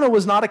 Jonah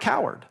was not a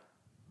coward.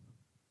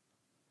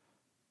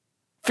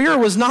 Fear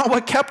was not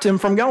what kept him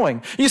from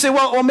going. You say,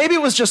 well, maybe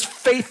it was just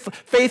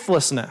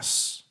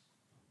faithlessness.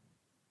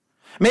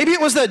 Maybe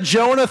it was that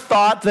Jonah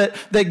thought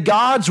that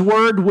God's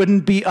word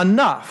wouldn't be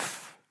enough.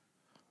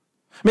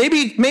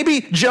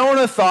 Maybe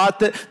Jonah thought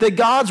that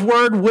God's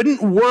word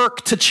wouldn't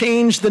work to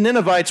change the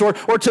Ninevites or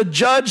to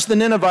judge the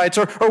Ninevites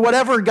or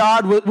whatever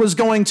God was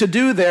going to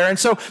do there. And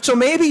so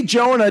maybe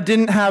Jonah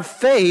didn't have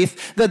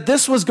faith that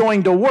this was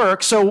going to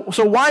work. So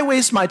why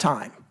waste my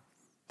time?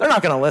 They're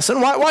not going to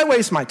listen. Why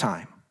waste my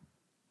time?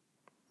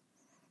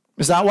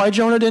 Is that why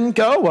Jonah didn't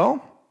go?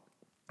 Well,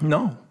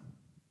 no.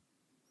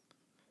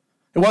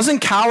 It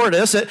wasn't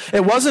cowardice.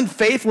 It wasn't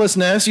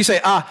faithlessness. You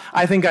say,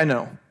 I think I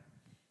know.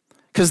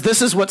 Because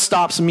this is what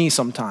stops me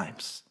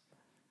sometimes.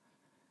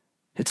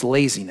 It's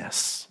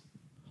laziness.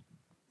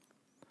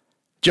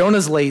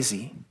 Jonah's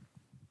lazy.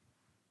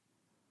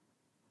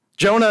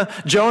 Jonah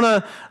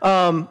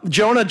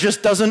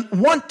just doesn't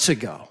want to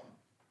go.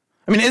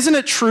 I mean, isn't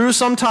it true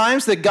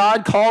sometimes that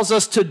God calls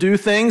us to do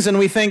things and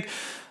we think,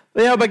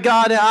 yeah, but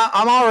God,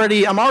 I'm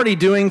already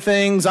doing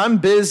things. I'm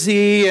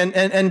busy,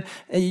 and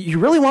you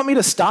really want me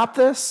to stop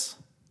this?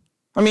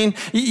 I mean,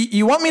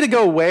 you want me to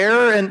go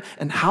where,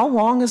 and how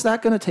long is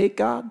that going to take,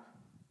 God?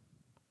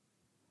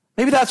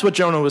 Maybe that's what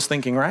Jonah was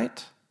thinking,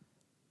 right?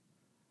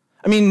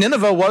 I mean,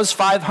 Nineveh was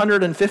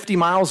 550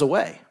 miles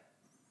away.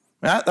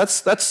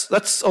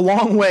 That's a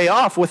long way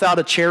off without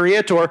a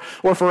chariot or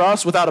for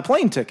us, without a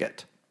plane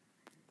ticket.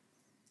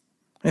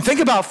 And think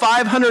about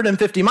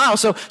 550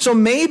 miles. So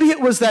maybe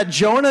it was that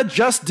Jonah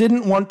just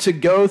didn't want to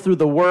go through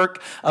the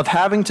work of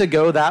having to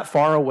go that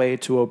far away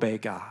to obey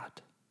God.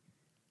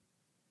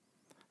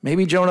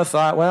 Maybe Jonah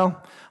thought,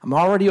 well, I'm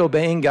already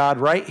obeying God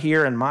right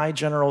here in my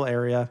general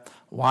area.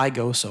 Why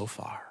go so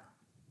far?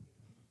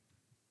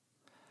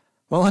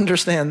 Well,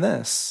 understand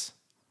this.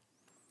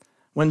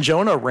 When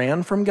Jonah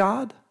ran from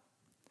God,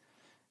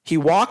 he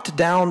walked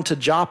down to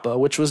Joppa,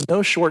 which was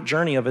no short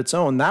journey of its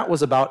own. That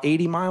was about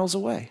 80 miles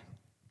away.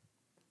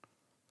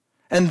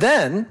 And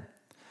then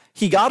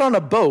he got on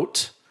a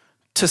boat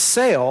to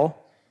sail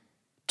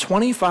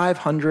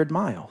 2,500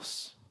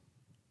 miles.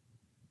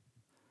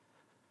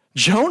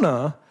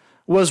 Jonah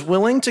was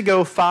willing to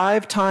go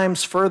 5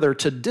 times further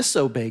to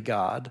disobey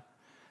God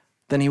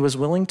than he was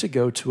willing to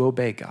go to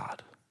obey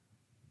God.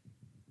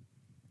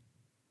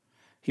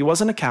 He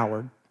wasn't a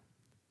coward.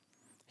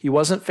 He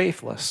wasn't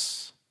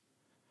faithless.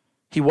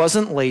 He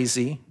wasn't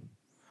lazy.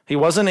 He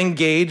wasn't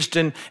engaged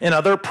in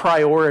other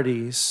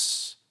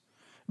priorities.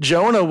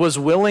 Jonah was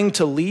willing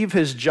to leave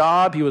his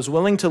job. He was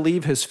willing to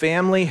leave his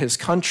family, his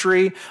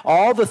country,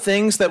 all the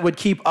things that would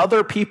keep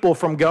other people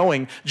from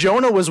going.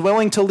 Jonah was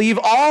willing to leave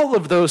all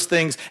of those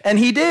things, and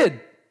he did,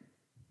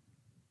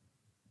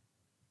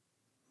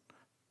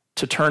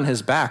 to turn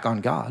his back on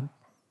God.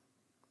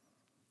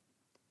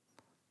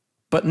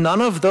 But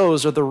none of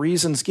those are the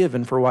reasons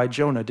given for why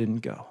Jonah didn't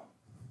go.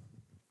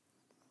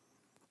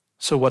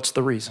 So what's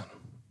the reason?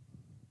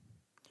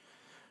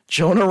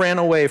 Jonah ran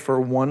away for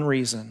one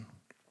reason.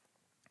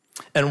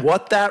 And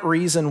what that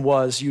reason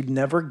was, you'd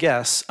never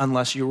guess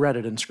unless you read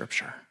it in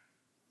Scripture.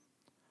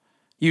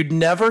 You'd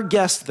never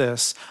guess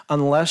this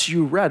unless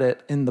you read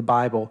it in the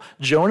Bible.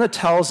 Jonah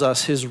tells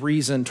us his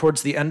reason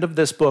towards the end of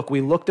this book.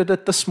 We looked at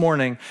it this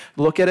morning.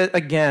 Look at it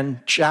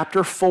again,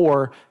 chapter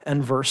 4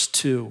 and verse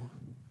 2.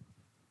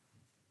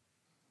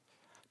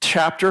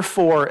 Chapter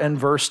 4 and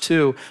verse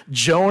 2,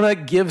 Jonah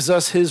gives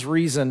us his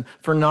reason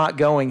for not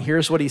going.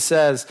 Here's what he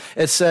says.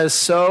 It says,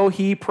 so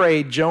he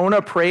prayed.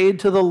 Jonah prayed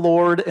to the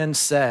Lord and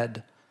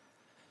said,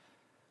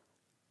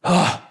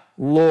 oh,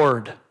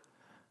 Lord,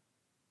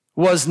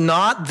 was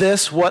not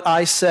this what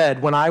I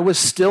said when I was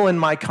still in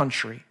my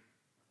country?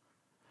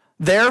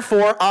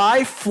 Therefore,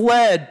 I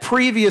fled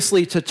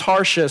previously to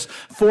Tarshish,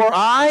 for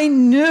I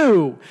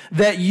knew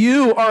that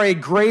you are a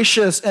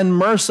gracious and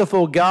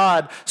merciful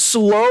God,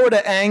 slow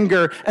to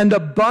anger and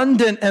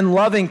abundant in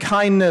loving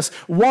kindness,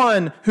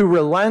 one who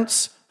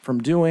relents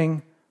from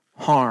doing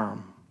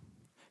harm.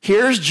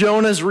 Here's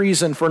Jonah's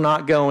reason for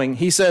not going.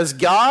 He says,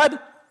 God,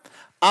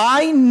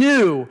 I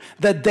knew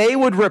that they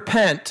would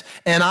repent,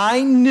 and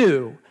I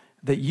knew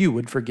that you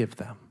would forgive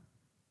them.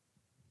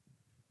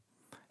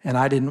 And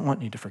I didn't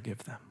want you to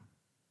forgive them.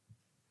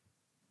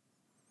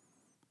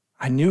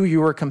 I knew you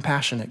were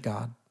compassionate,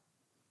 God.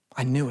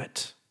 I knew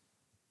it.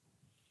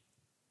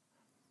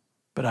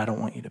 But I don't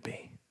want you to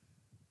be.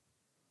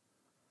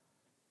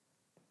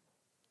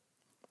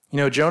 You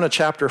know, Jonah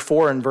chapter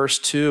 4 and verse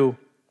 2,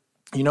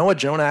 you know what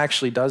Jonah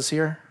actually does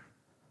here?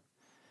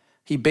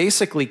 He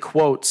basically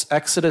quotes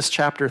Exodus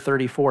chapter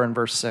 34 and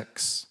verse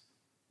 6.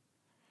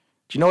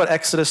 Do you know what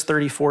Exodus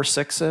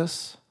 34:6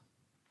 is?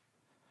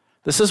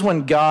 This is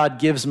when God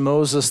gives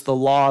Moses the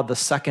law the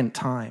second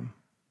time.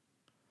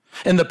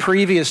 In the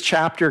previous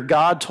chapter,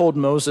 God told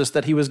Moses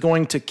that he was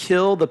going to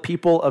kill the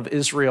people of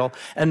Israel.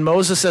 And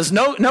Moses says,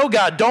 no,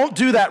 God, don't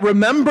do that.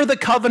 Remember the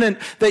covenant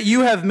that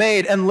you have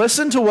made. And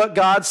listen to what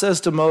God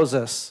says to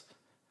Moses.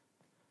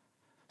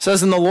 It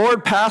says, and the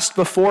Lord passed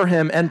before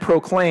him and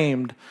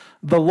proclaimed,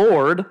 the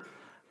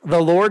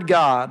Lord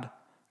God,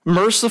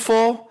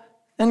 merciful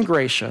and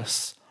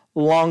gracious,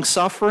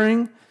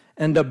 long-suffering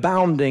and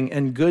abounding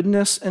in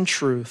goodness and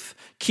truth,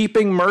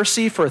 keeping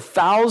mercy for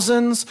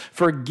thousands,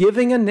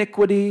 forgiving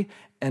iniquity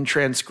and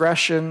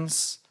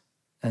transgressions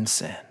and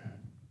sin.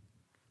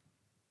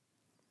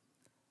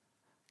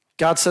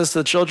 God says to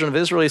the children of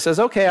Israel, he says,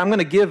 okay, I'm going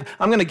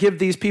to give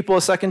these people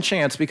a second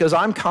chance because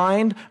I'm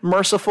kind,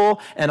 merciful,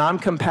 and I'm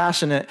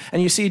compassionate.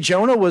 And you see,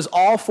 Jonah was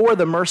all for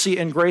the mercy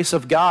and grace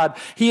of God.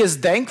 He is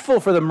thankful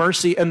for the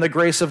mercy and the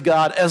grace of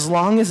God as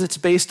long as it's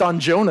based on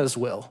Jonah's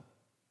will.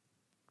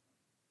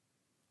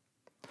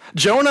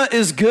 Jonah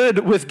is good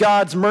with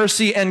God's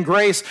mercy and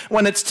grace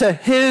when it's to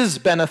his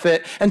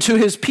benefit and to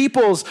his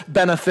people's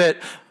benefit,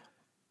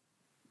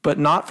 but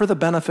not for the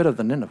benefit of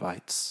the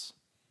Ninevites.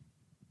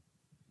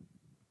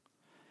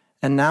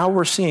 And now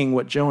we're seeing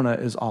what Jonah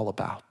is all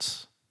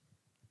about.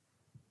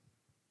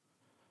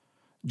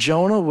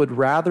 Jonah would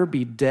rather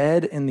be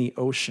dead in the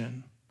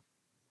ocean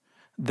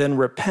than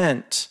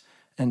repent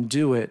and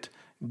do it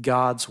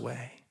God's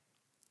way.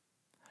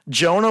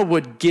 Jonah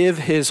would give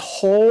his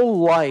whole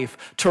life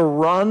to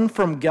run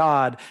from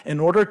God in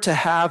order to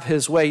have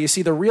his way. You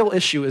see, the real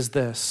issue is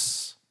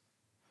this.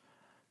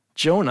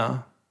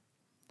 Jonah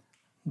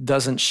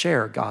doesn't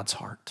share God's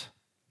heart.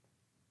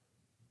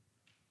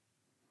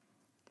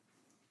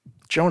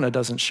 Jonah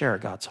doesn't share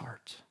God's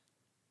heart.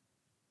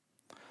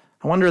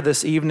 I wonder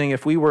this evening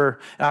if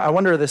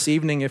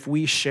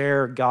we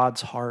share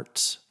God's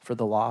heart for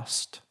the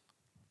lost.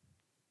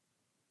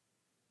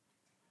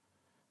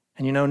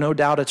 And you know, no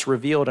doubt it's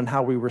revealed in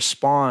how we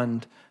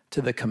respond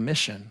to the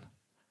commission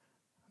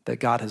that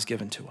God has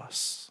given to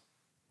us.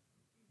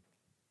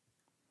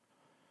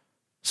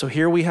 So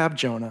here we have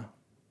Jonah,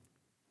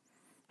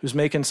 who's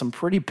making some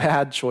pretty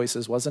bad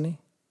choices, wasn't he?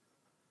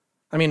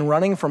 I mean,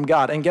 running from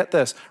God. And get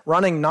this,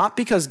 running not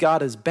because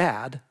God is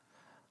bad,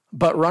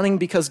 but running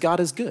because God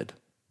is good.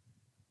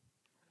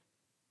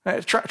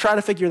 Right? Try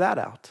to figure that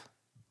out.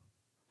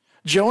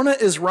 Jonah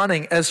is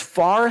running as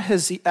far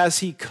as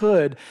he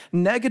could,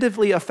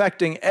 negatively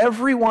affecting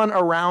everyone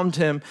around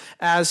him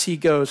as he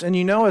goes. And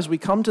as we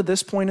come to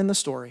this point in the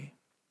story,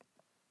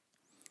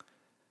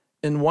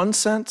 in one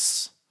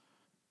sense,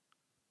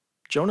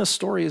 Jonah's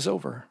story is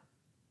over.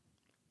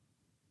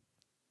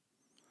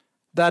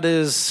 That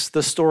is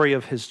the story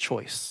of his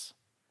choice,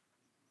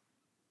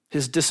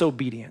 his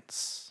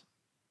disobedience.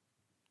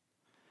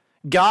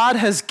 God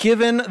has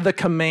given the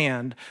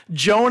command.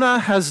 Jonah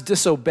has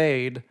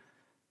disobeyed.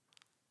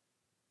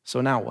 So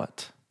now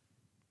what?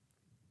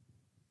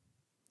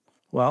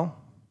 Well,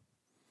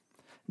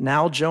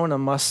 now Jonah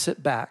must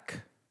sit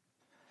back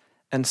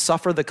and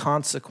suffer the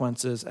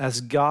consequences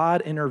as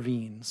God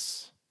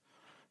intervenes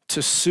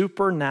to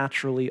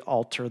supernaturally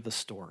alter the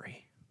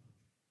story.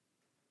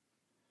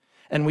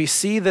 And we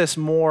see this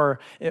more,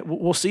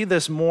 we'll see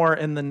this more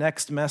in the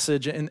next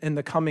message in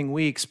the coming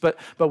weeks, but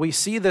we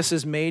see this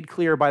is made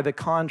clear by the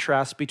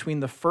contrast between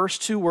the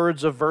first two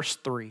words of verse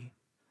 3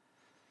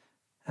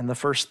 and the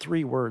first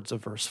three words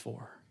of verse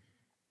 4.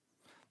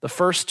 The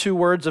first two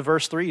words of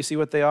verse 3, you see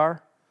what they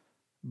are?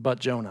 But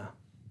Jonah.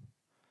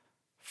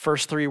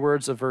 First three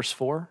words of verse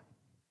 4,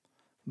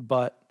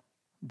 but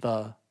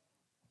the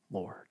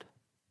Lord.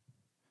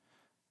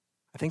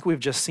 I think we've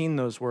just seen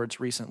those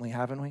words recently,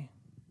 haven't we?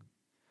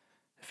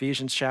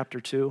 Ephesians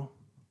chapter 2,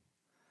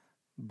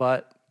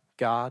 but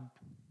God.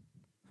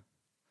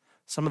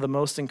 Some of the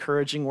most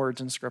encouraging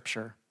words in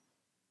Scripture,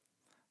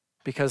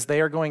 because they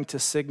are going to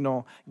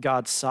signal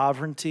God's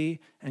sovereignty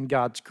and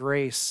God's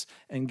grace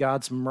and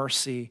God's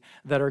mercy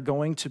that are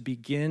going to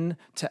begin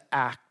to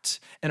act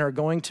and are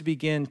going to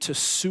begin to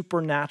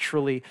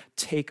supernaturally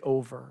take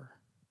over.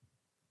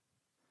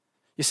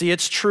 You see,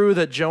 it's true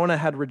that Jonah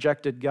had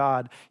rejected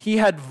God. He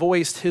had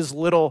voiced his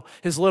little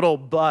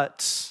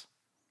but,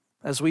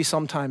 as we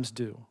sometimes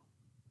do.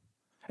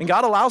 And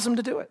God allows him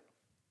to do it.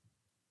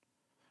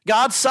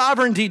 God's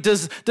sovereignty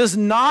does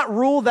not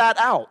rule that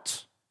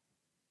out.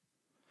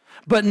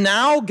 But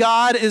now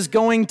God is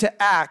going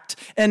to act,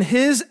 and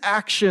his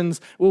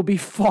actions will be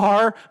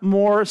far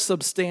more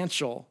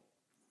substantial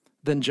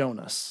than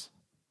Jonah's.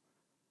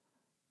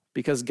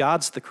 Because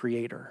God's the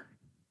creator,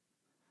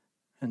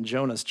 and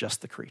Jonah's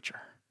just the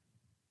creature.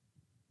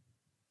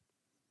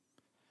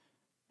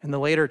 In the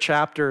later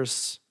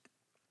chapters,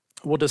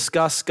 we'll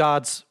discuss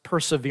God's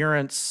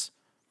perseverance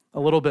a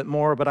little bit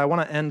more, but I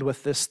want to end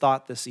with this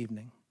thought this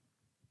evening.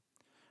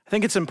 I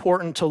think it's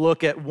important to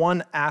look at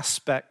one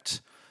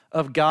aspect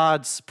of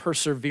God's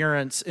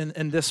perseverance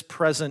in this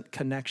present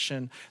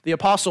connection. The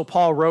Apostle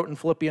Paul wrote in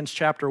Philippians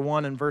chapter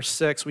 1 and verse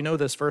 6, we know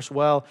this verse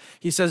well.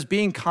 He says,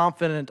 being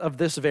confident of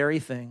this very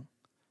thing,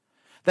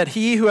 that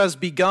he who has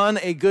begun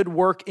a good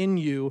work in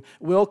you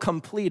will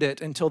complete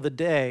it until the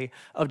day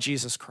of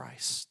Jesus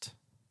Christ.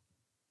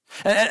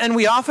 And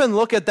we often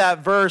look at that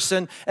verse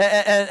and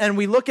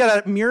we look at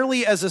it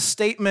merely as a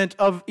statement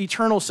of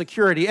eternal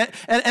security.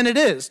 And it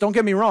is, don't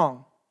get me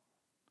wrong.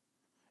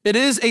 It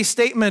is a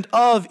statement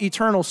of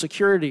eternal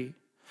security.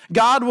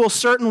 God will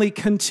certainly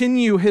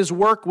continue his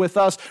work with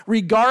us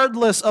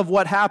regardless of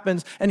what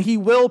happens, and he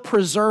will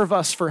preserve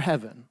us for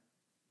heaven.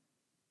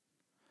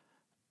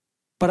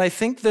 But I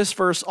think this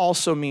verse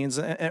also means,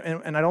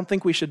 and I don't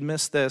think we should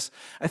miss this,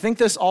 I think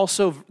this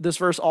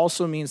verse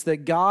also means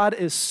that God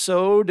is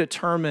so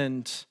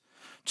determined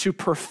to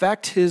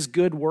perfect his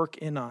good work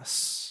in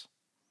us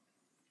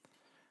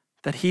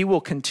that he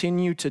will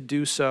continue to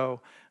do so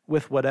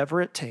with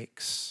whatever it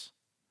takes,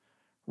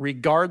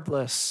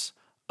 regardless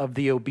of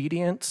the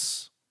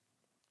obedience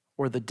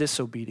or the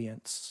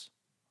disobedience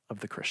of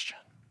the Christian.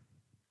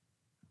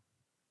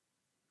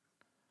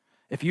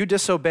 If you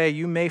disobey,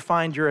 you may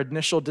find your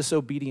initial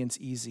disobedience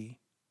easy.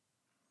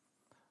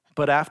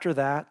 But after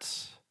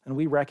that, and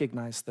we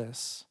recognize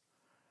this,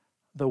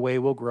 the way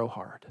will grow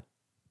hard.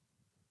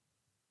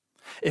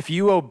 If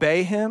you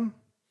obey him,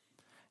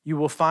 you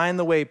will find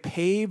the way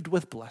paved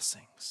with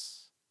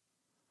blessings.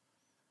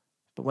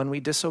 But when we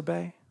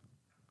disobey,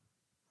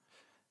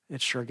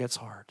 it sure gets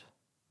hard.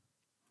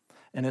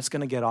 And it's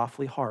going to get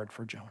awfully hard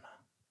for Jonah.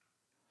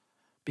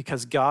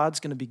 Because God's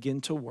going to begin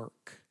to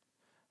work.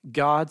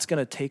 God's going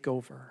to take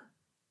over.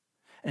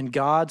 And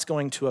God's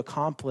going to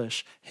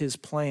accomplish his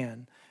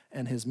plan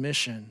and his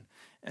mission.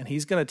 And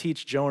he's going to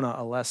teach Jonah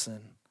a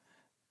lesson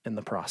in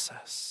the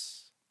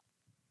process.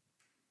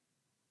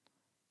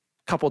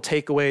 A couple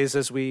takeaways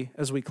as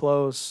we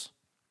close.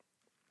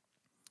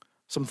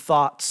 Some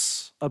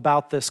thoughts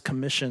about this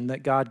commission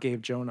that God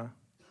gave Jonah.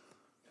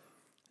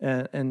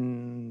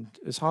 And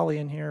is Holly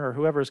in here or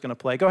whoever is going to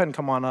play? Go ahead and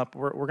come on up.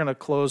 We're going to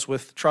close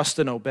with trust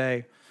and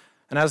obey.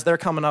 And as they're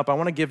coming up, I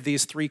want to give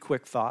these three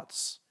quick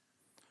thoughts.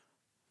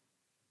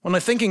 When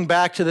I'm thinking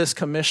back to this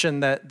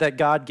commission that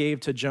God gave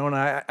to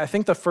Jonah, I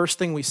think the first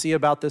thing we see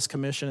about this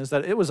commission is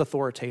that it was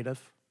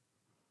authoritative.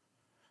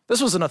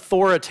 This was an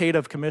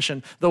authoritative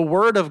commission. The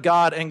word of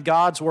God and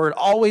God's word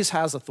always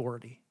has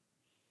authority.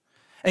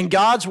 And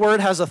God's word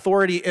has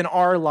authority in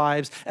our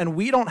lives, and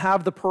we don't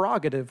have the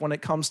prerogative when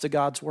it comes to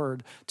God's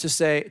word to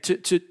say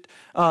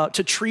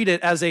to treat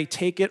it as a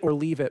take it or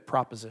leave it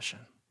proposition.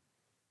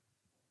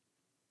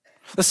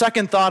 The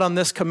second thought on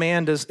this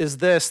command is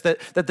this,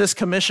 that this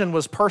commission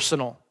was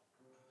personal.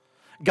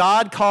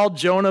 God called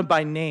Jonah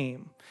by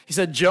name. He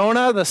said,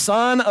 Jonah, the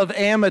son of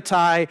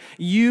Amittai,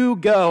 you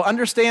go.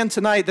 Understand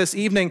tonight, this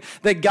evening,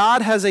 that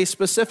God has a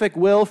specific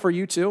will for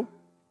you too.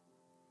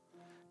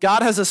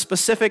 God has a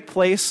specific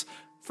place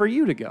for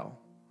you to go.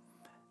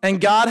 And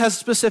God has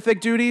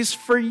specific duties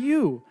for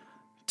you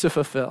to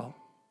fulfill.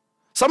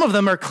 Some of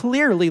them are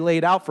clearly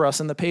laid out for us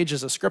in the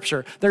pages of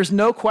Scripture. There's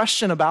no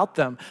question about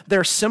them.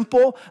 They're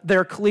simple,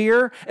 they're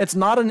clear. It's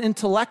not an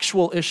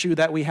intellectual issue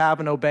that we have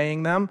in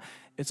obeying them.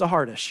 It's a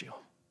heart issue.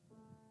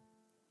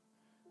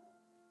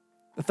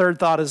 The third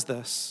thought is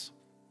this.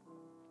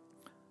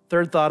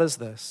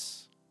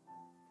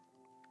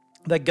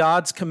 That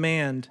God's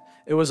command,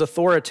 it was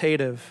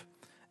authoritative,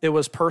 it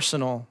was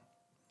personal,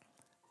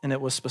 and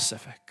it was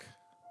specific.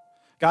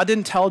 God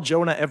didn't tell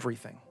Jonah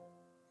everything,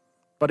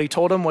 but he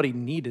told him what he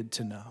needed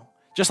to know.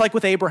 Just like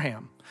with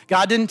Abraham.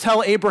 God didn't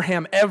tell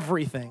Abraham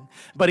everything,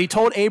 but he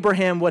told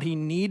Abraham what he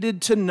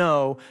needed to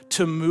know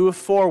to move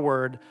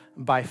forward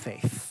by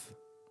faith.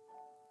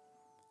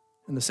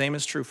 And the same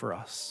is true for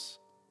us.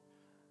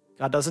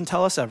 God doesn't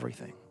tell us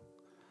everything,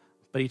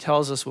 but he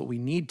tells us what we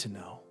need to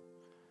know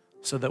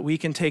so that we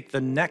can take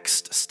the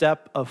next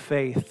step of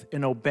faith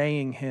in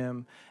obeying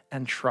him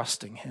and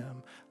trusting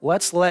him.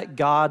 Let's let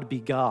God be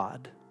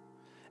God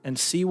and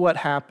see what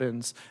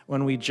happens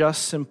when we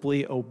just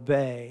simply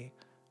obey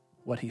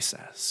what he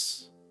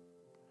says.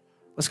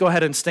 Let's go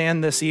ahead and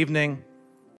stand this evening.